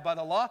nullified by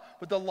the law,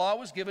 but the law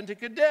was given to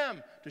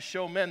condemn, to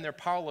show men their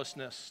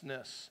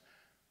powerlessness.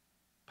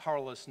 How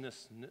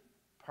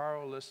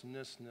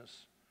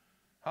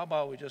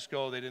about we just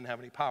go, they didn't have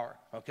any power?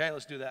 Okay,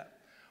 let's do that.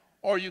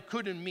 Or you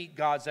couldn't meet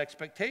God's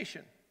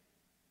expectation.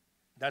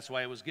 That's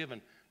why it was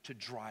given, to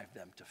drive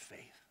them to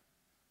faith.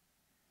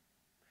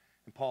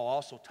 And Paul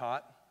also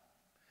taught,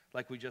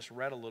 like we just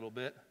read a little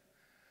bit,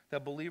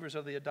 that believers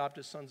are the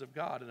adopted sons of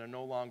God and are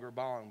no longer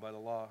bound by the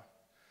law.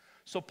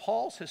 So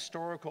Paul's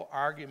historical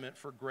argument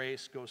for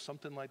grace goes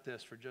something like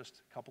this for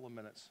just a couple of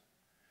minutes.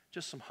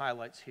 Just some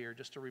highlights here,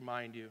 just to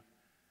remind you.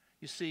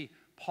 You see,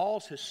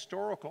 Paul's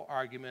historical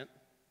argument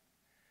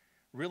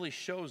really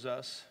shows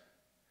us,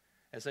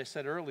 as I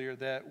said earlier,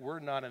 that we're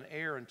not an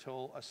heir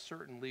until a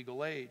certain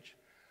legal age.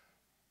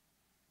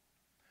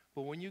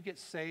 But when you get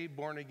saved,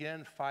 born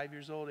again, 5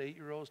 years old,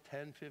 8-year-olds,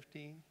 10,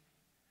 15,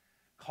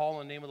 call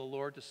on the name of the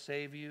Lord to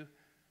save you.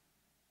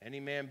 Any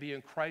man be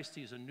in Christ,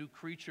 he is a new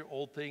creature.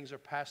 Old things are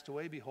passed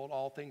away. Behold,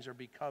 all things are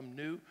become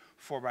new.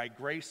 For by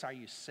grace are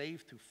you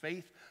saved through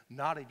faith,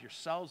 not of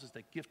yourselves, as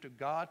the gift of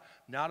God,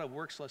 not of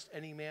works, lest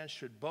any man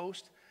should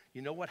boast.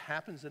 You know what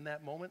happens in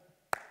that moment?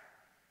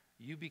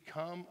 You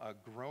become a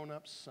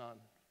grown-up son.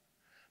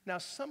 Now,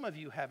 some of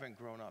you haven't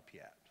grown up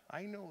yet.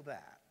 I know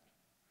that.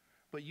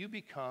 But you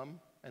become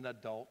an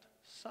adult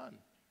son.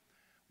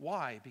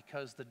 Why?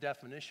 Because the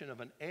definition of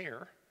an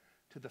heir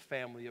to the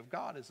family of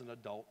God is an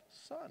adult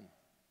son.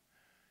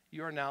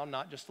 You are now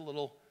not just a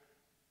little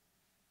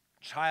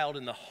child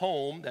in the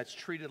home that's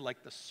treated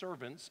like the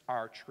servants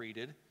are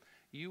treated.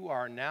 You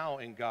are now,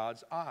 in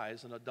God's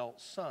eyes, an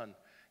adult son.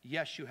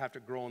 Yes, you have to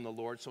grow in the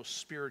Lord. So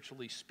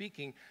spiritually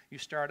speaking, you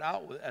start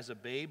out as a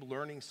babe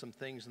learning some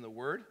things in the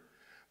Word.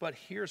 But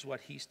here's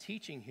what he's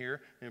teaching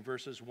here in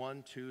verses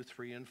 1, 2,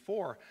 3, and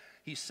 4.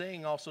 He's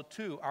saying also,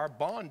 too, our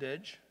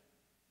bondage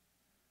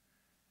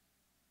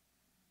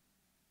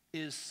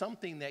is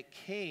something that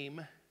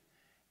came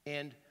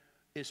and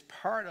is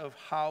part of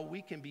how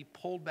we can be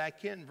pulled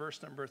back in,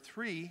 verse number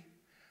 3,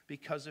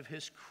 because of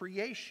his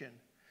creation.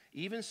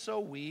 Even so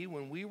we,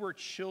 when we were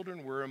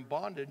children, were in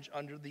bondage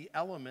under the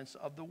elements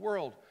of the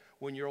world.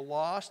 When you're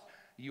lost,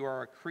 you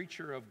are a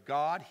creature of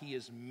God. He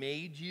has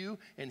made you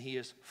and he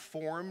has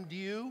formed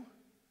you.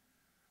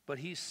 But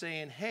he's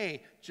saying,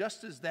 hey,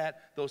 just as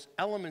those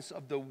elements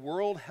of the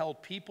world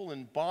held people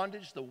in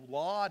bondage, the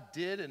law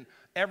did, and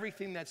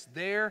everything that's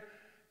there,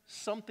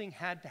 something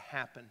had to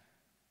happen.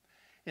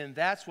 And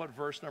that's what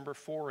verse number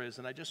 4 is.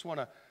 And I just want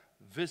to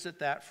visit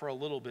that for a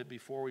little bit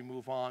before we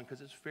move on, because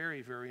it's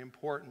very, very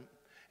important.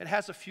 It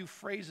has a few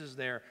phrases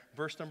there,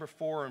 verse number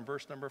 4 and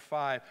verse number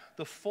 5.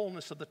 The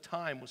fullness of the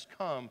time was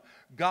come.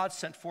 God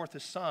sent forth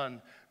his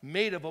Son,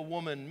 made of a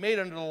woman, made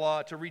under the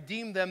law, to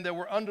redeem them that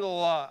were under the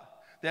law,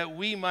 that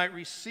we might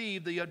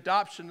receive the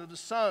adoption of the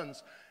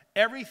sons.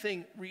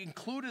 Everything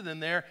included in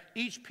there,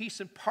 each piece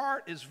and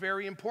part is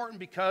very important,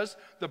 because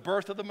the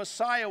birth of the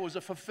Messiah was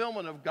a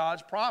fulfillment of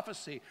God's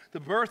prophecy.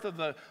 The birth of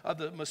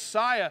the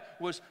Messiah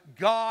was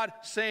God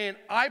saying,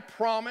 I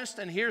promised,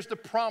 and here's the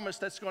promise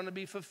that's going to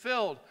be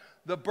fulfilled.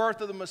 The birth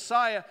of the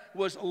Messiah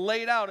was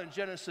laid out in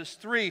Genesis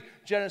 3,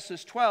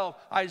 Genesis 12,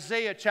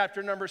 Isaiah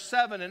chapter number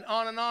 7, and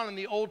on in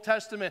the Old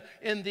Testament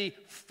in the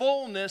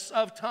fullness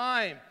of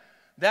time.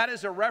 That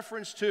is a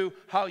reference to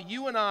how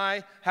you and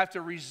I have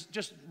to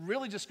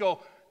just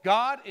go,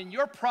 God, in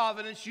your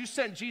providence, you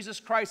sent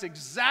Jesus Christ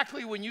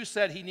exactly when you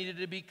said he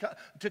needed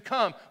to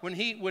come,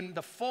 when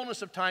the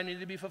fullness of time needed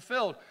to be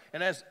fulfilled.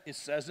 And as it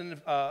says in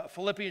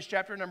Philippians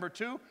chapter number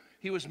 2,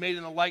 he was made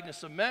in the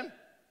likeness of men.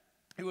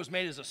 He was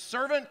made as a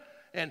servant,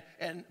 and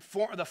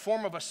for the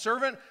form of a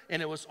servant,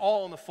 and it was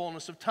all in the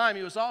fullness of time.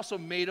 He was also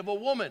made of a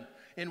woman.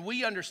 And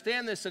we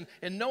understand this and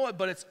know it,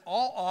 but it's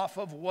all off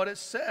of what it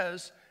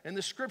says in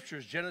the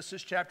scriptures.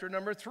 Genesis chapter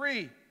number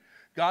 3.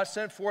 God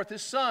sent forth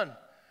his Son.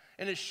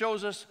 And it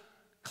shows us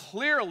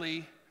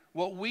clearly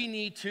what we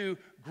need to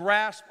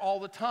grasp all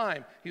the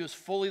time. He was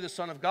fully the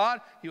Son of God.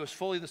 He was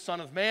fully the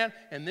Son of Man.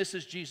 And this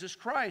is Jesus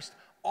Christ.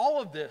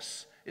 All of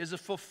this is a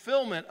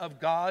fulfillment of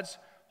God's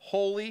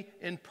holy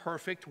and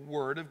perfect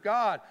Word of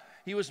God.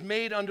 He was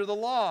made under the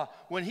law.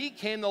 When he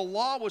came, the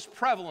law was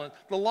prevalent.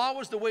 The law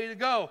was the way to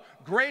go.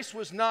 Grace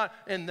was not,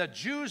 in the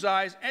Jews'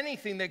 eyes,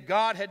 anything that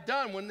God had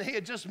done when they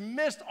had just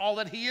missed all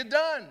that he had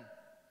done.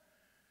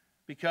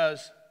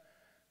 Because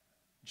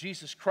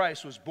Jesus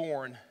Christ was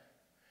born,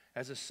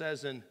 as it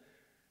says in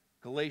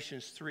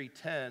Galatians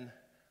 3:10,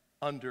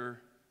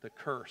 under the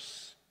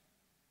curse.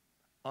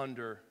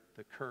 Under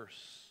the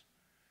curse.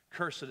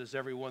 Cursed is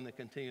everyone that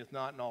continueth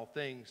not in all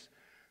things.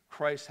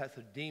 Christ hath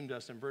redeemed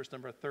us in verse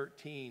number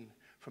 13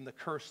 from the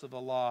curse of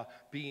the law,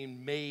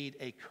 being made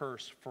a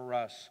curse for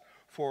us.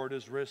 For it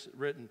is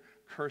written,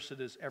 cursed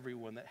is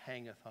everyone that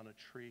hangeth on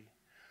a tree.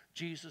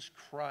 Jesus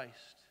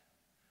Christ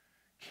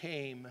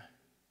came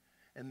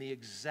in the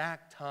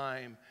exact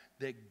time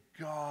that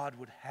God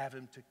would have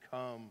him to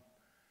come.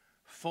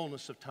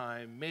 Fullness of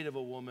time, made of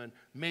a woman,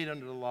 made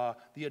under the law,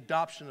 the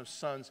adoption of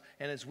sons.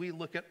 And as we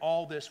look at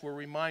all this, we're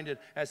reminded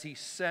as he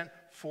sent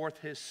forth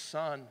his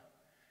son.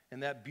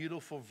 In that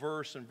beautiful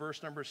verse, in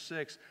verse number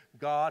 6,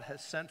 God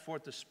has sent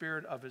forth the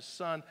Spirit of his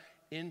Son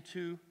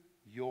into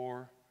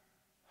your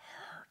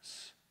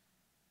hearts.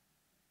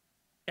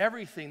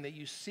 Everything that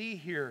you see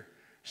here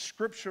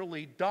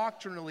scripturally,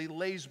 doctrinally,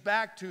 lays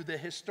back to the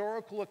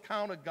historical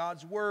account of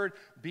God's word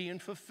being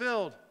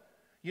fulfilled.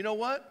 You know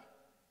what?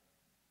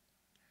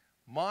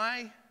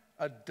 My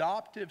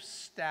adoptive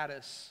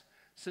status,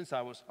 since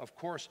I was, of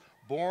course,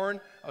 born,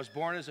 I was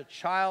born as a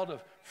child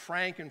of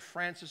Frank and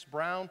Frances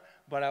Brown,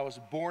 but I was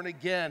born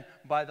again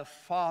by the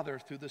Father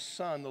through the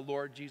Son, the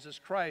Lord Jesus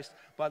Christ,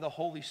 by the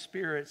Holy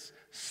Spirit's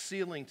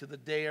sealing to the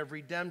day of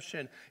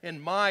redemption.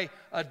 And my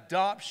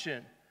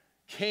adoption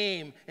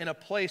came in a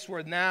place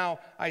where now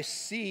I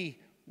see,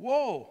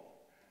 whoa,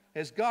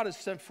 as God has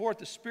sent forth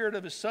the Spirit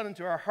of his Son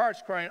into our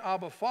hearts, crying,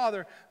 Abba,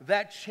 Father,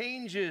 that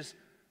changes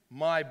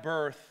my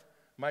birth.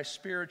 My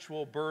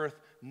spiritual birth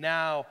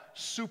now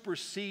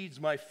supersedes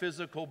my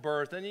physical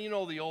birth. And you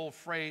know the old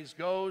phrase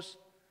goes,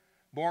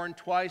 born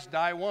twice,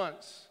 die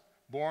once.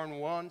 Born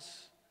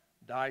once,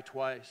 die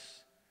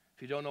twice.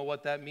 If you don't know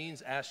what that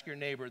means, ask your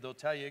neighbor. They'll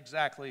tell you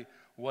exactly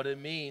what it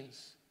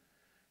means.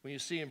 When you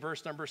see in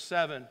verse number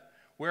 7,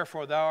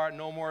 wherefore thou art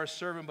no more a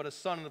servant, but a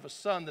son of a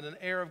son, then an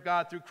heir of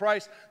God through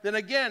Christ. Then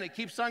again, it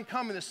keeps on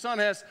coming. The son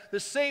has the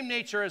same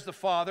nature as the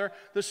father.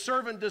 The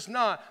servant does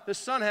not. The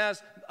son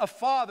has a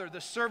father.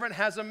 The servant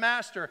has a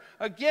master.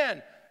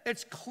 Again,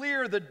 it's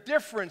clear the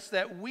difference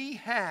that we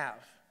have.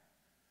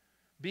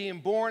 Being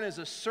born as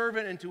a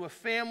servant into a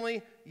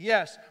family,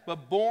 yes,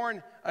 but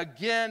born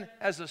again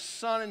as a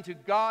son into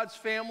God's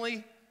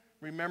family.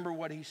 Remember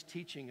what he's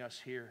teaching us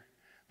here.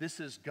 This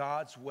is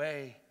God's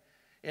way.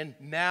 And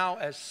now,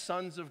 as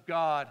sons of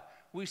God,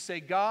 we say,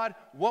 God,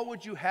 what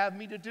would you have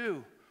me to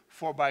do?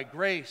 For by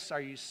grace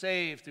are you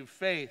saved through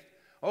faith.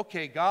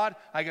 Okay, God,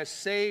 I got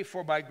saved,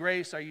 for by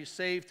grace are you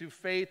saved through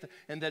faith,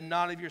 and then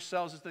not of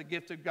yourselves is the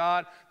gift of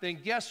God. Then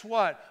guess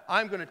what?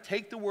 I'm going to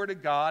take the word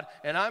of God,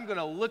 and I'm going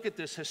to look at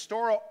this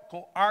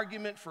historical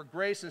argument for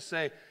grace and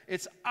say,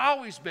 it's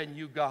always been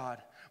you,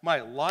 God.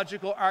 My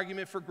logical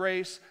argument for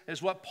grace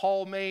is what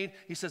Paul made.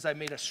 He says, I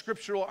made a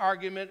scriptural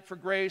argument for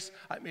grace.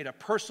 I made a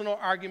personal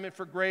argument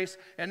for grace.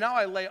 And now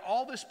I lay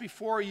all this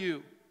before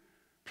you,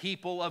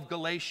 people of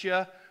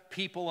Galatia,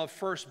 people of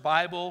First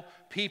Bible,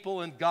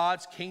 people in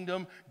God's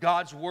kingdom,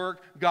 God's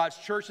work, God's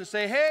church, and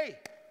say, hey,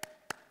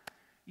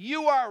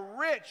 you are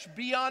rich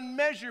beyond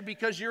measure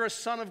because you're a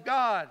son of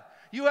God.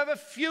 You have a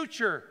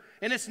future,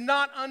 and it's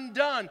not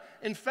undone.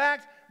 In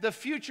fact, the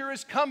future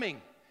is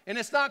coming. And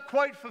it's not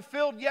quite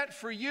fulfilled yet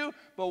for you,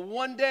 but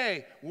one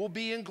day we'll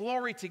be in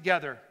glory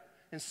together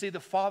and see the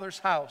Father's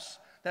house.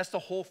 That's the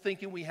whole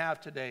thinking we have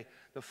today.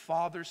 The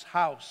Father's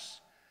house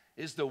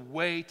is the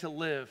way to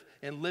live,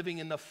 and living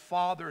in the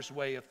Father's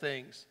way of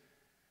things.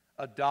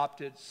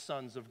 Adopted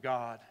sons of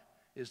God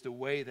is the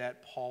way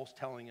that Paul's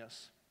telling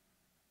us.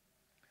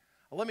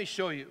 Well, let me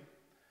show you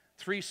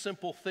 3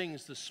 simple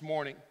things this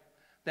morning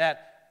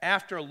that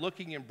after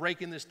looking and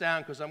breaking this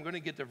down, because I'm going to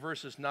get to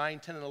verses 9,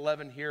 10, and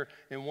 11 here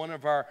in one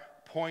of our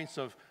points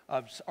of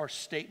our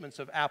statements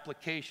of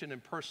application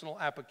and personal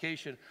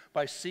application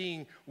by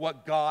seeing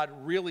what God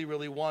really,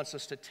 really wants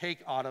us to take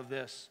out of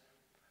this.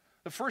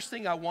 The first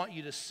thing I want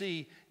you to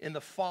see in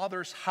the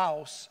Father's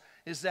house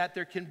is that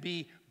there can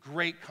be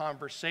great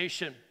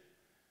conversation.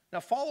 Now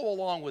follow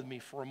along with me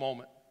for a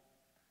moment.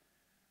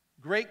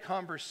 Great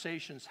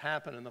conversations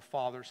happen in the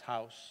Father's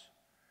house.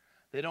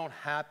 They don't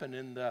happen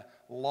in the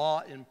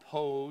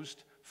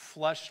law-imposed,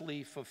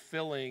 fleshly,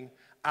 fulfilling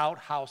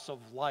outhouse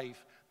of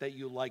life that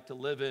you like to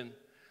live in.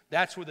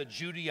 That's where the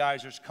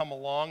Judaizers come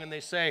along and they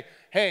say,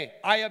 hey,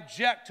 I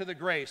object to the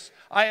grace.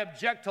 I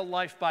object to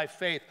life by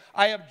faith.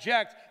 I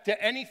object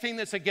to anything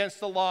that's against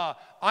the law.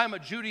 I'm a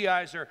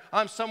Judaizer.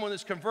 I'm someone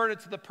that's converted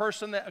to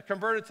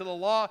the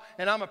law,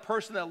 and I'm a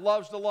person that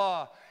loves the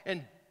law.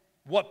 And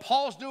what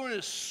Paul's doing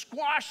is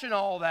squashing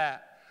all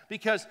that.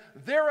 Because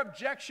their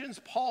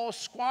objections, Paul is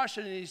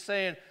squashing, and he's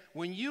saying,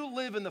 when you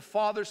live in the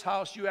Father's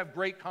house, you have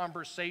great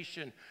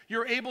conversation.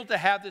 You're able to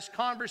have this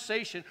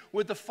conversation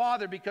with the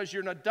Father because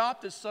you're an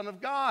adopted son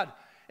of God.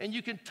 And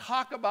you can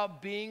talk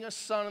about being a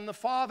son and the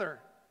Father,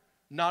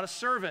 not a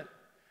servant.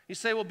 You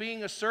say, well,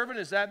 being a servant,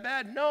 is that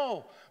bad?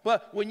 No.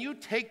 But when you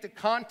take the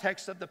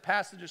context of the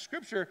passage of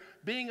Scripture,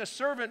 being a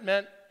servant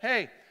meant,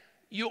 hey,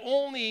 you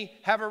only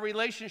have a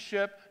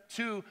relationship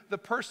to the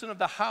person of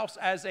the house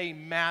as a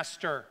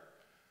master.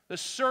 The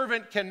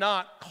servant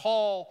cannot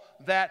call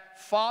that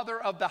father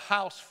of the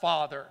house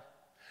father.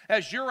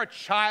 As you're a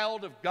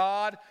child of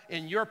God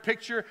in your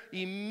picture,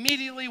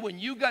 immediately when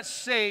you got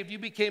saved, you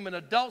became an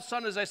adult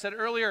son, as I said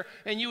earlier,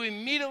 and you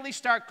immediately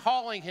start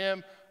calling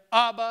him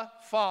Abba,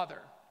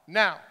 Father.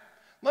 Now,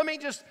 let me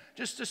just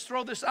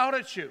throw this out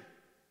at you.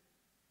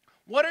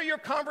 What are your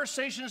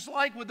conversations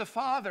like with the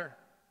Father?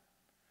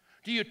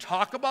 Do you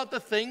talk about the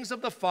things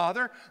of the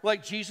Father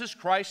like Jesus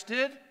Christ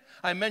did?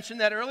 I mentioned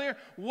that earlier.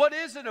 What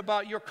is it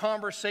about your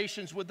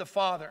conversations with the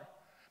Father?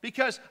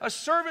 Because a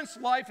servant's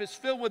life is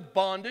filled with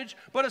bondage,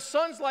 but a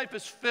son's life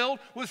is filled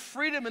with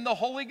freedom in the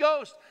Holy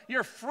Ghost.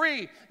 You're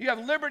free. You have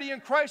liberty in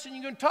Christ, and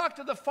you can talk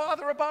to the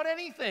Father about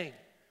anything.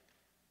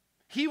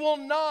 He will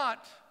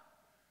not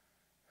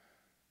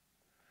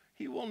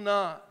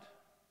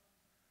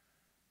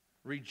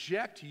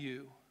reject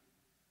you.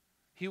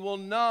 He will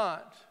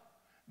not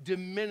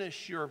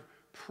diminish your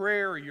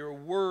prayer, your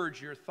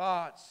words, your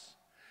thoughts.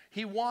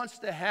 He wants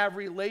to have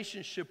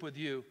relationship with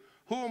you.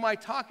 Who am I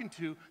talking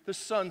to? The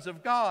sons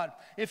of God.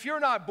 If you're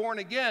not born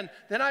again,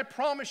 then I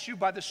promise you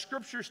by the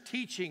Scripture's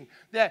teaching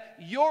that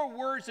your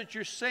words that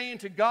you're saying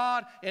to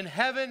God in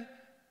heaven,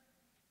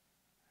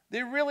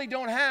 they really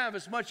don't have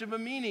as much of a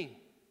meaning.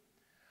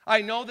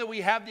 I know that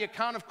we have the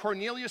account of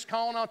Cornelius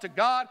calling out to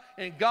God,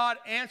 and God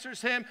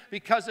answers him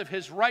because of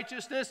his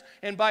righteousness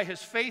and by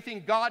his faith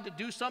in God to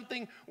do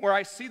something, where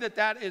I see that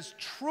that is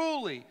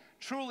truly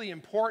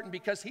important,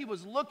 because he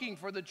was looking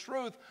for the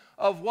truth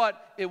of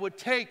what it would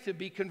take to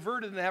be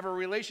converted and have a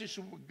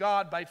relationship with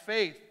God by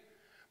faith.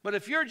 But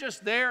if you're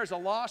just there as a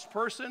lost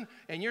person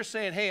and you're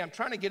saying, hey, I'm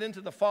trying to get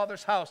into the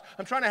Father's house,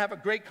 I'm trying to have a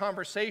great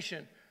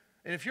conversation,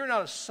 and if you're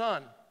not a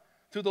son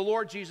through the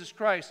Lord Jesus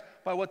Christ,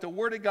 by what the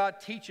Word of God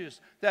teaches,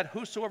 that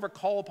whosoever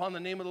call upon the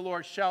name of the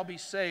Lord shall be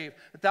saved,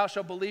 that thou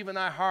shalt believe in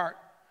thy heart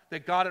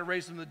that God had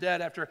raised him from the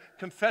dead, after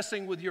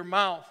confessing with your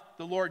mouth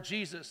the Lord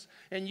Jesus,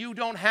 and you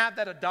don't have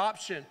that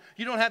adoption,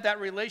 you don't have that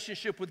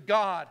relationship with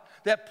God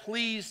that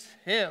pleased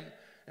him,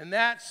 and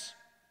that's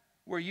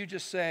where you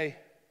just say,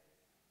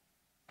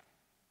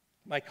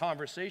 my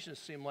conversations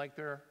seem like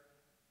they're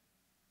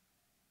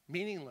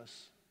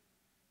meaningless.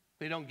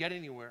 They don't get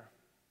anywhere.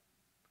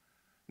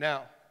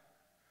 Now,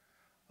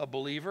 a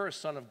believer, a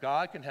son of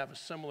God, can have a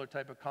similar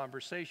type of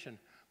conversation,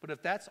 but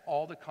if that's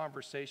all the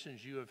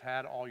conversations you have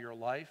had all your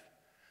life,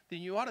 then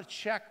you ought to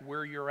check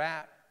where you're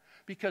at,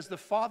 because the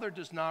Father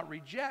does not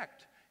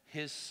reject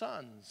his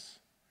sons.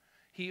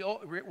 He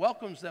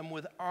welcomes them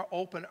with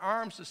open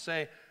arms to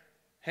say,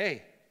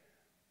 hey,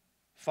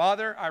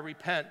 Father, I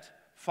repent.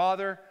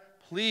 Father,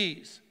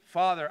 please.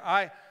 Father,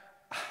 I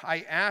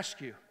ask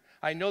you.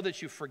 I know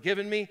that you've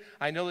forgiven me.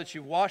 I know that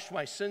you've washed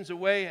my sins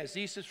away as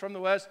east is from the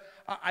west.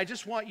 I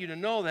just want you to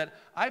know that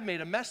I've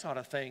made a mess out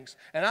of things,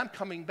 and I'm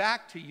coming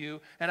back to you,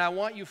 and I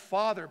want you,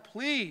 Father,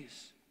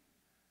 please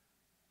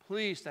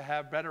to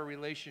have better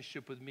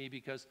relationship with me,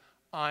 because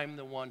I'm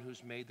the one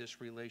who's made this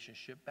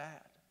relationship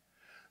bad.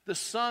 The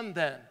son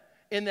then,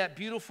 in that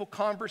beautiful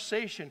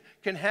conversation,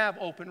 can have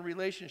open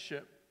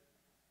relationship.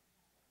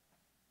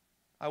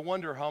 I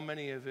wonder how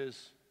many of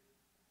his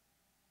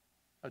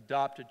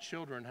adopted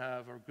children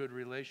have a good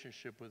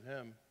relationship with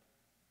him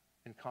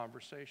in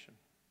conversation.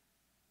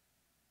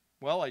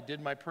 Well, I did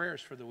my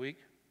prayers for the week.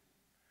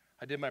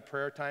 I did my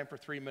prayer time for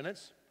 3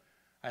 minutes.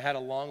 I had a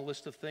long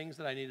list of things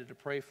that I needed to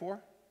pray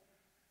for.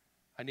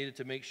 I needed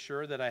to make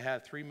sure that I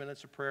had 3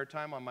 minutes of prayer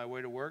time on my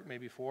way to work,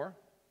 maybe 4.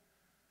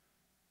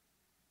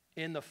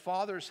 In the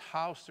Father's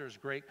house, there's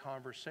great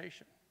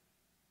conversation,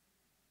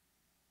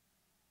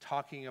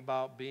 talking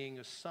about being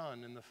a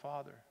son in the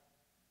Father,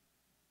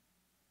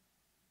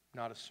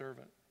 not a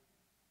servant.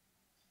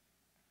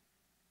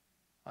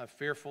 I'm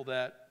fearful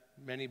that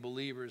many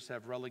believers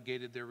have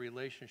relegated their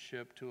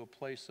relationship to a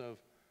place of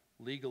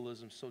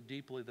legalism so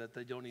deeply that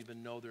they don't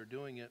even know they're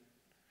doing it.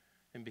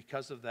 And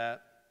because of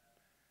that,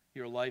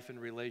 your life and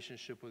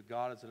relationship with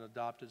God as an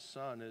adopted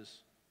son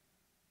is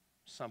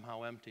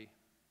somehow empty.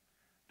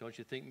 Don't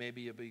you think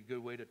maybe it'd be a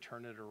good way to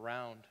turn it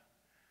around?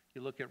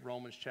 You look at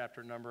Romans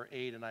chapter number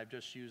 8, and I've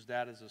just used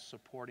that as a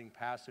supporting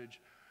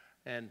passage.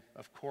 And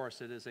of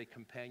course, it is a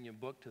companion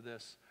book to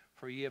this.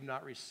 For ye have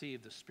not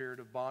received the spirit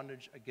of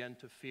bondage again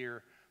to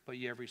fear, but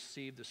ye have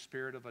received the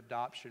spirit of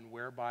adoption,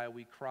 whereby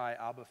we cry,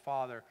 Abba,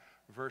 Father.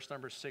 Verse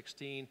number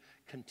 16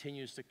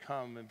 continues to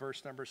come. In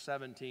verse number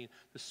 17,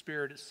 the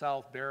Spirit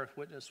itself beareth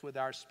witness with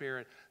our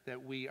spirit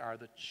that we are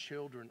the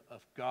children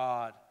of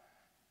God.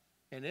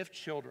 And if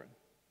children,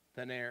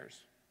 then heirs.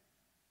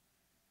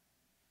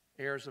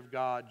 Heirs of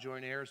God,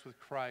 joint heirs with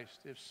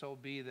Christ, if so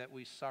be that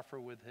we suffer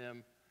with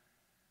him,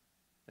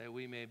 that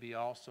we may be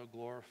also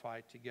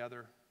glorified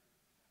together.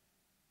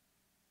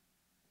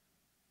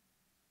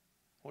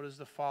 What does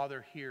the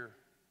Father hear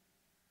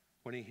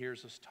when he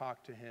hears us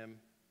talk to him?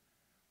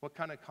 What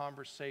kind of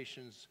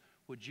conversations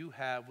would you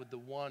have with the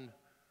one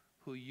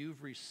who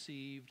you've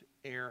received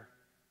heir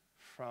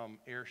from,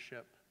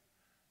 heirship?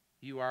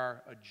 You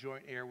are a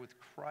joint heir with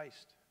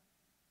Christ.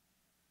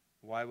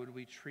 Why would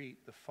we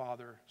treat the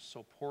Father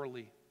so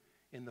poorly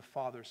in the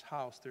Father's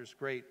house? There's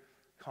great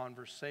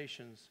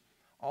conversations.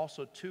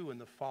 Also, too, in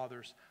the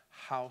Father's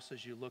house,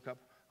 as you look up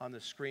on the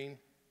screen,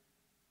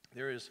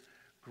 there is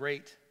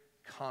great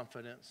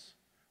confidence.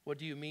 What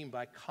do you mean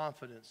by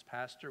confidence,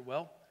 Pastor?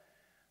 Well,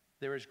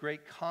 there is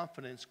great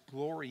confidence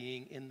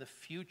glorying in the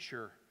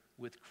future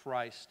with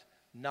Christ,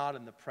 not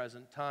in the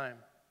present time.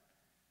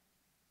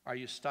 Are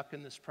you stuck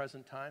in this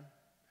present time?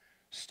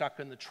 Stuck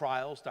in the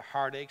trials, the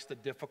heartaches, the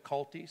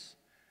difficulties?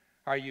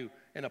 Are you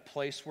in a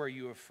place where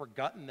you have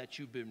forgotten that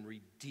you've been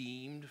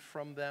redeemed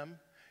from them?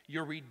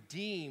 You're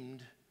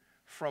redeemed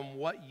from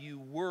what you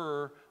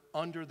were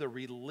under the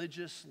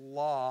religious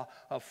law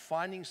of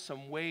finding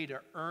some way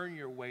to earn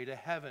your way to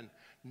heaven.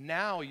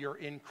 Now you're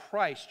in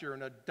Christ. You're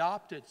an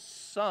adopted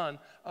son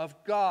of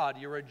God.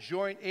 You're a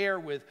joint heir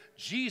with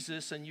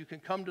Jesus, and you can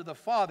come to the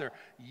Father.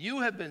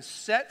 You have been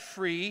set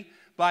free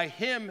by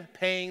Him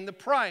paying the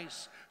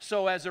price.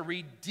 So as a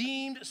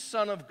redeemed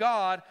son of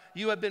God,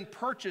 you have been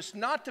purchased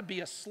not to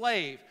be a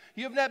slave.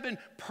 You have not been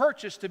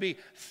purchased to be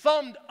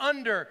thumbed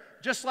under,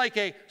 just like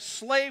a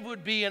slave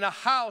would be in a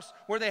house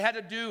where they had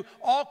to do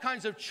all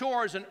kinds of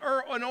chores in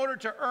order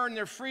to earn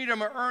their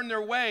freedom or earn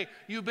their way.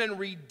 You've been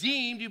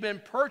redeemed. You've been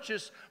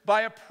purchased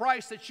by a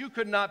price that you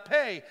could not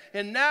pay.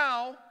 And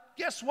now,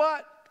 guess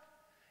what?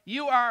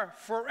 You are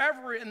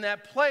forever in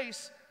that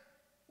place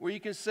where you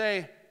can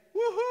say,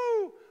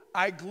 woohoo,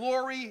 I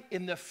glory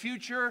in the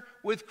future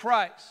with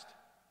Christ.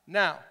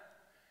 Now,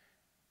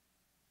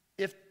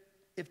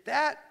 if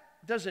that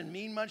doesn't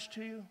mean much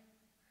to you,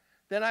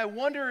 then I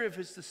wonder if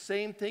it's the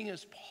same thing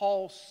as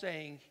Paul's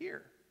saying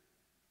here.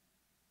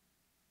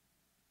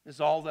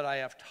 Is all that I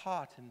have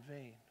taught in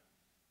vain?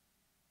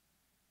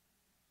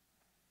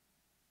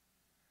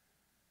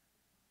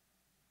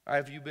 Or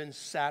have you been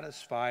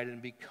satisfied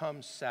and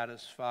become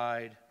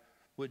satisfied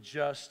with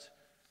just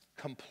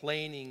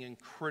complaining and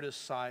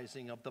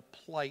criticizing of the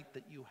plight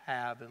that you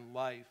have in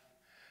life?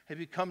 Have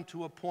you come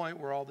to a point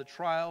where all the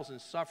trials and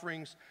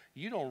sufferings,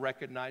 you don't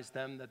recognize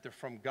them, that they're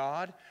from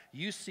God?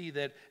 You see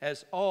that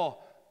as, oh,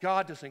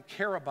 God doesn't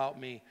care about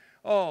me.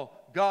 Oh,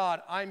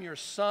 God, I'm your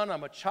son.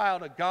 I'm a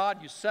child of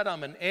God. You said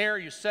I'm an heir.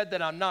 You said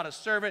that I'm not a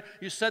servant.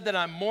 You said that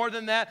I'm more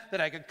than that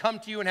I could come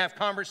to you and have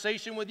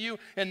conversation with you.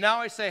 And now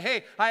I say,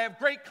 hey, I have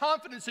great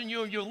confidence in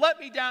you, and you let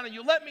me down, and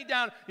you let me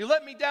down, you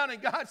let me down.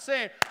 And God's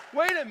saying,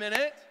 wait a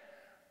minute.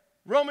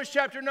 Romans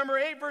chapter number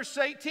 8, verse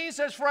 18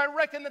 says, for I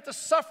reckon that the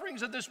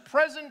sufferings of this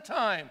present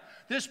time,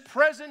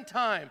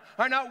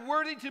 are not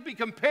worthy to be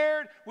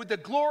compared with the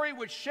glory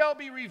which shall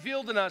be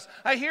revealed in us.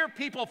 I hear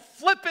people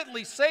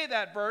flippantly say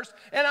that verse,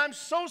 and I'm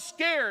so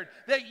scared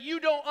that you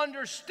don't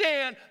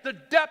understand the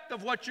depth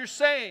of what you're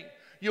saying.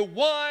 You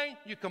whine,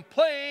 you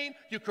complain,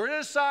 you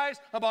criticize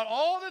about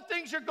all the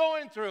things you're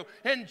going through,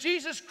 and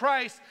Jesus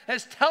Christ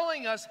is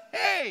telling us,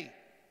 hey,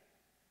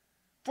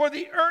 for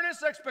the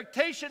earnest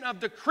expectation of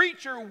the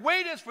creature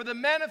waiteth for the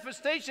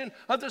manifestation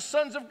of the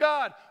sons of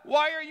God.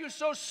 Why are you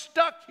so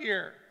stuck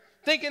here,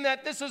 thinking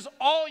that this is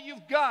all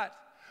you've got,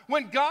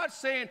 when God's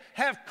saying,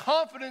 have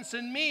confidence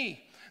in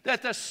me,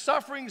 that the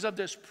sufferings of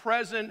this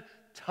present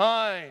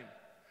time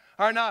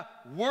are not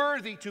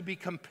worthy to be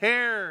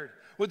compared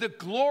with the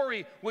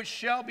glory which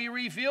shall be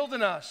revealed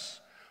in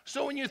us?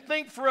 So when you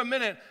think for a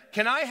minute,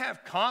 can I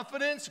have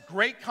confidence,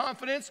 great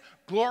confidence,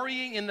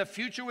 glorying in the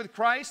future with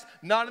Christ,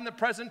 not in the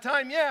present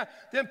time? Yeah,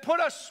 then put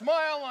a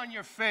smile on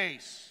your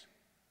face.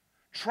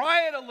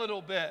 Try it a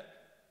little bit.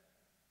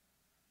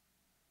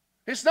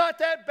 It's not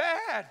that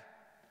bad.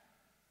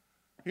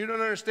 You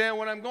don't understand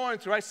what I'm going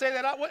through. I say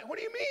that, what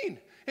do you mean?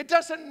 It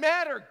doesn't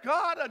matter.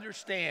 God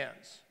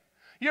understands.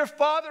 Your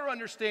Father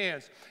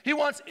understands. He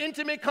wants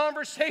intimate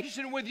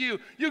conversation with you.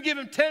 You give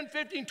Him 10,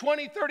 15,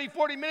 20, 30,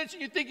 40 minutes,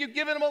 and you think you've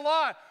given Him a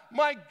lot.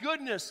 My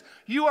goodness,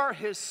 you are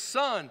His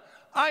son.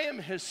 I am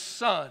His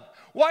son.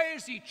 Why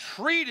is He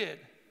treated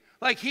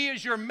like He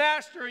is your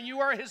master and you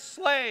are His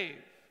slave?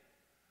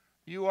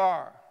 You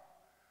are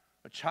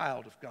a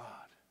child of God.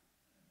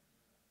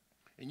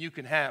 And you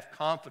can have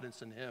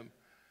confidence in Him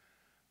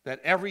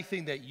that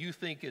everything that you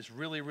think is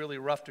really, really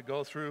rough to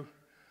go through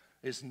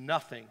is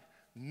nothing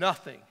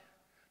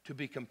to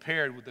be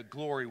compared with the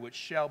glory which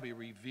shall be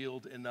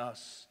revealed in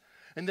us.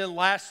 And then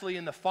lastly,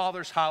 in the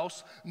Father's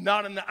house,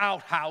 not in the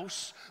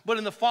outhouse, but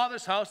in the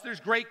Father's house,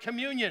 there's great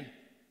communion.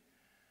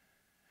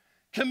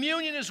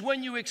 Communion is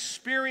when you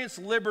experience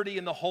liberty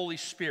in the Holy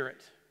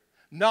Spirit,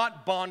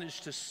 not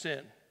bondage to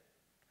sin.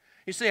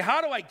 You say,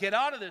 how do I get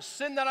out of this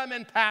sin that I'm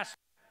in, Pastor?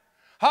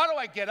 How do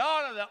I get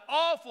out of the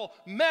awful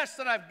mess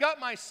that I've got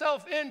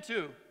myself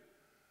into?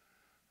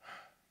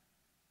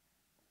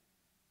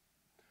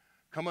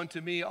 Come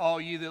unto me, all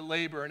ye that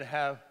labor and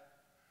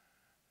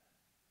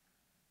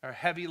are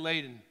heavy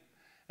laden,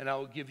 and I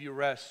will give you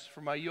rest. For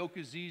my yoke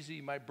is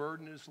easy, my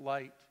burden is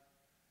light.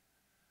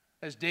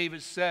 As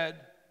David said,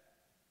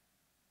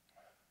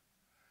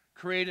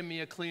 create in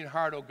me a clean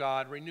heart, O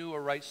God, renew a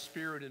right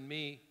spirit in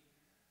me.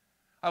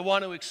 I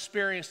want to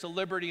experience the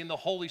liberty in the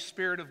Holy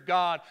Spirit of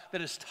God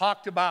that is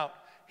talked about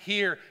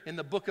here in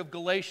the book of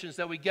Galatians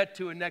that we get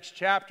to in next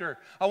chapter.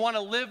 I want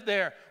to live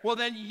there. Well,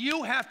 then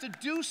you have to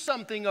do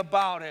something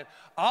about it.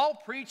 I'll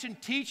preach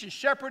and teach and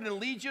shepherd and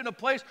lead you in a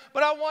place,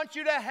 but I want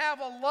you to have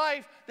a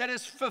life that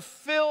is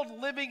fulfilled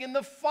living in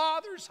the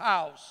Father's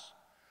house.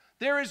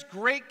 There is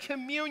great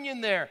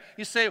communion there.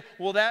 You say,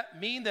 will that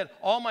mean that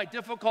all my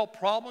difficult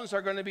problems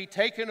are going to be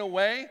taken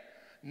away?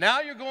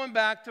 Now you're going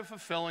back to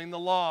fulfilling the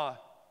law.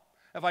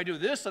 If I do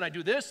this and I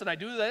do this and I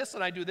do this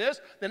and I do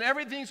this, then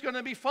everything's going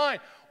to be fine.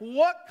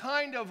 What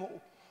kind of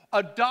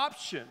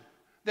adoption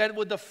that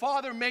would the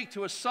father make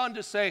to a son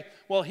to say,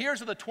 well,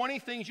 here's the 20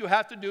 things you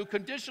have to do,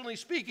 conditionally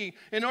speaking,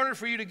 in order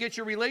for you to get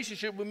your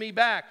relationship with me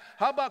back?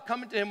 How about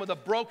coming to him with a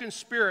broken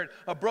spirit,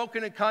 a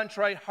broken and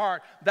contrite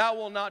heart, thou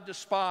will not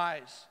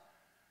despise?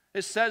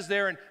 It says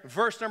there in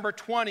verse number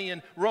 20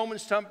 in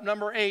Romans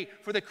number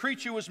 8, for the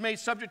creature was made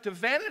subject to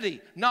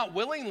vanity, not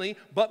willingly,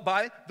 but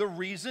by the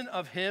reason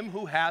of him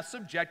who hath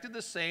subjected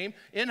the same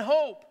in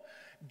hope.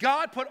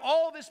 God put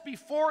all this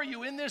before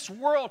you in this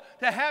world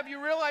to have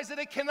you realize that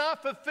it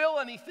cannot fulfill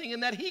anything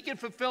and that he can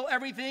fulfill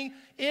everything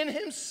in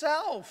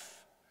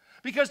himself.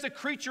 Because the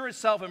creature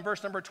itself, in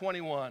verse number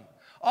 21,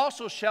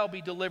 also shall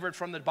be delivered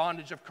from the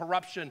bondage of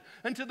corruption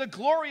into the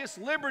glorious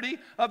liberty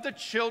of the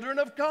children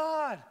of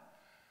God.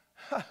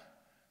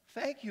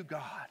 Thank you,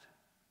 God.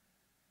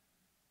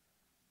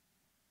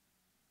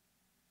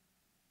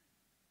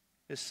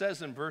 It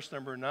says in verse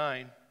number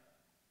 9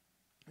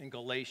 in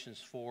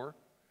Galatians 4,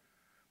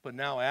 but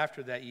now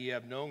after that ye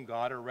have known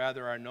God, or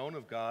rather are known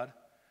of God,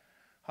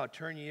 how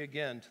turn ye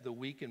again to the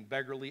weak and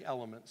beggarly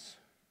elements?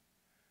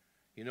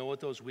 You know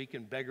what those weak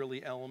and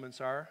beggarly elements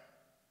are?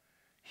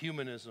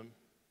 Humanism,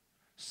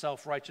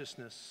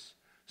 self-righteousness,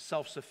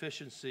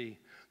 self-sufficiency,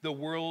 the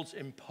world's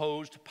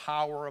imposed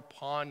power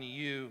upon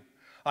you.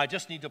 I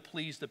just need to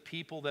please the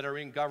people that are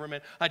in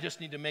government. I just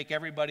need to make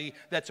everybody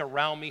that's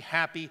around me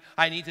happy.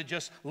 I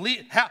just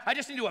need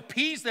to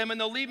appease them and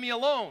they'll leave me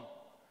alone.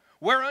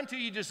 Whereunto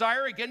you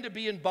desire again to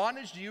be in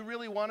bondage, do you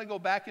really want to go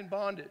back in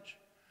bondage?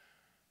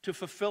 To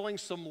fulfilling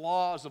some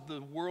laws of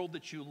the world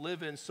that you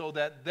live in so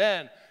that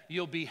then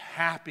you'll be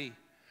happy.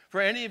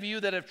 For any of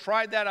you that have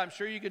tried that, I'm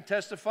sure you can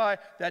testify,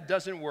 that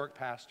doesn't work,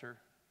 Pastor.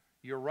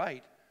 You're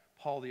right.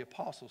 Paul the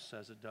Apostle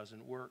says it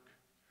doesn't work.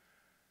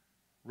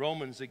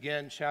 Romans,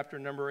 again, chapter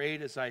number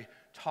 8, as I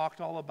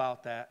talked all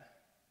about that.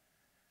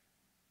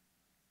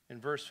 In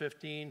verse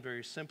 15,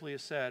 very simply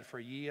is said, for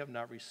ye have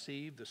not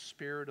received the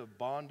spirit of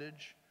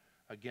bondage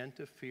again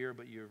to fear,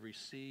 but you have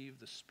received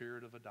the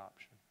spirit of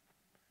adoption,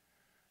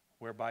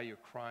 whereby you're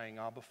crying,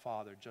 Abba,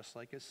 Father, just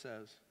like it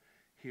says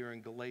here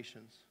in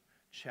Galatians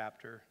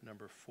chapter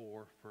number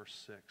 4,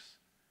 verse 6.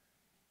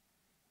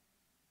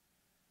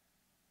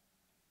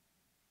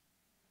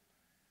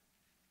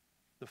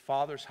 The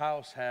Father's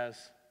house has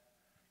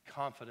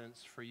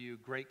confidence for you,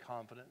 great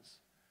confidence.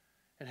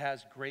 It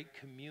has great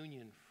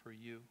communion for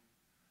you.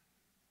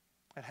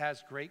 It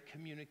has great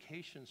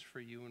communications for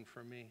you and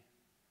for me.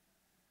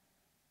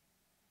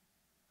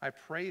 I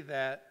pray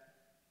that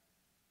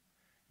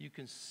you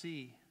can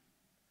see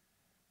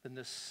the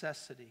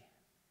necessity,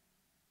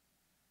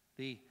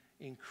 the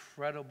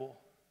incredible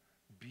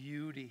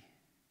beauty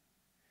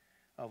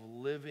of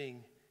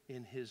living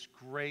in his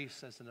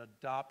grace as an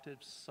adopted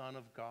son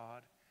of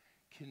God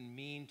can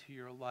mean to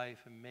your life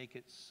and make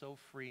it so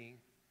freeing,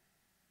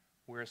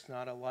 where it's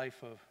not a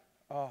life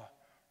of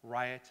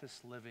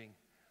riotous living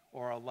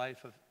or a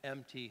life of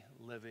empty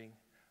living,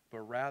 but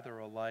rather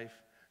a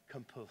life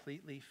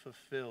completely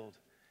fulfilled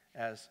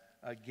as,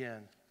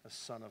 again, a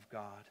son of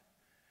God.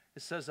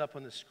 It says up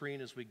on the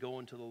screen as we go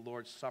into the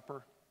Lord's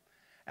Supper,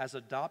 as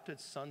adopted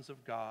sons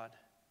of God,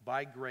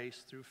 by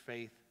grace through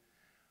faith,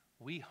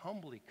 we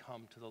humbly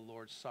come to the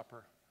Lord's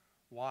Supper.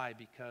 Why?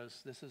 Because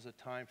this is a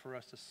time for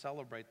us to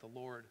celebrate the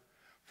Lord,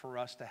 for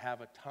us to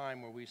have a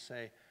time where we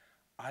say,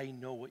 I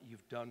know what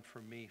you've done for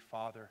me,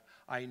 Father.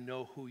 I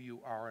know who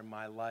you are in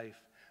my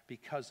life.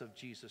 Because of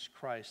Jesus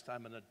Christ,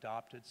 I'm an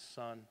adopted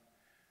son.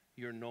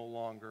 You're no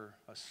longer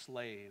a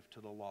slave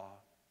to the law.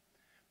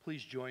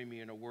 Please join me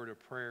in a word of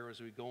prayer as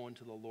we go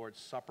into the Lord's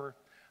Supper.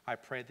 I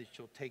pray that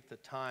you'll take the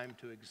time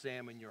to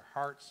examine your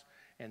hearts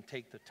and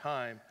take the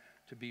time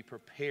to be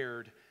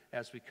prepared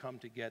as we come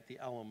to get the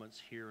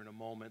elements here in a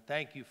moment.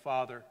 Thank you,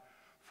 Father,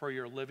 for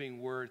your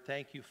living word.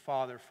 Thank you,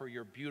 Father, for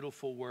your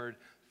beautiful word.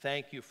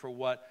 Thank you for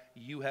what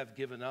you have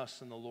given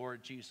us in the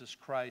Lord Jesus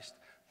Christ.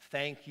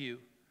 Thank you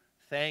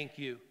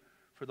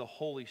for the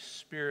Holy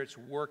Spirit's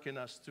work in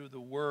us through the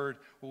word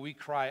where we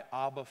cry,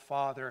 Abba,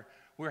 Father.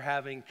 We're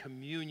having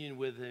communion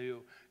with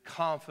you,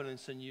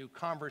 confidence in you,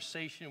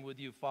 conversation with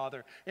you,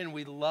 Father, and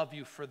we love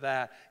you for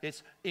that.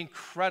 It's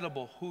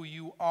incredible who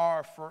you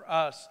are for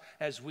us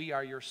as we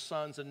are your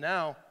sons. And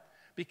now,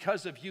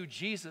 because of you,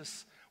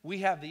 Jesus, we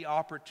have the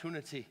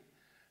opportunity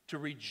to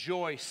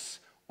rejoice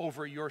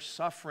over your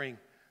suffering.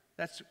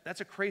 That's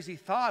a crazy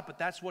thought, but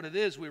that's what it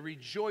is. We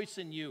rejoice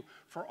in you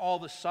for all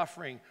the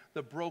suffering,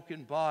 the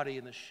broken body,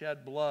 and the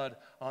shed blood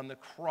on the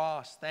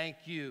cross. Thank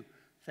you,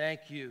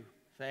 thank you,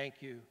 thank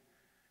you.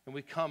 And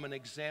we come and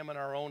examine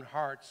our own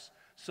hearts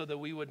so that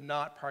we would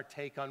not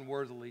partake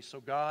unworthily.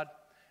 So God,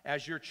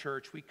 as your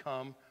church, we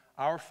come,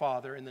 our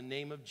Father, in the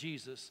name of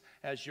Jesus,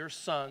 as your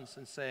sons,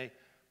 and say,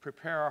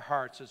 prepare our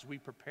hearts as we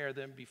prepare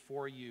them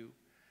before you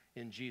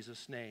in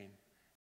Jesus' name.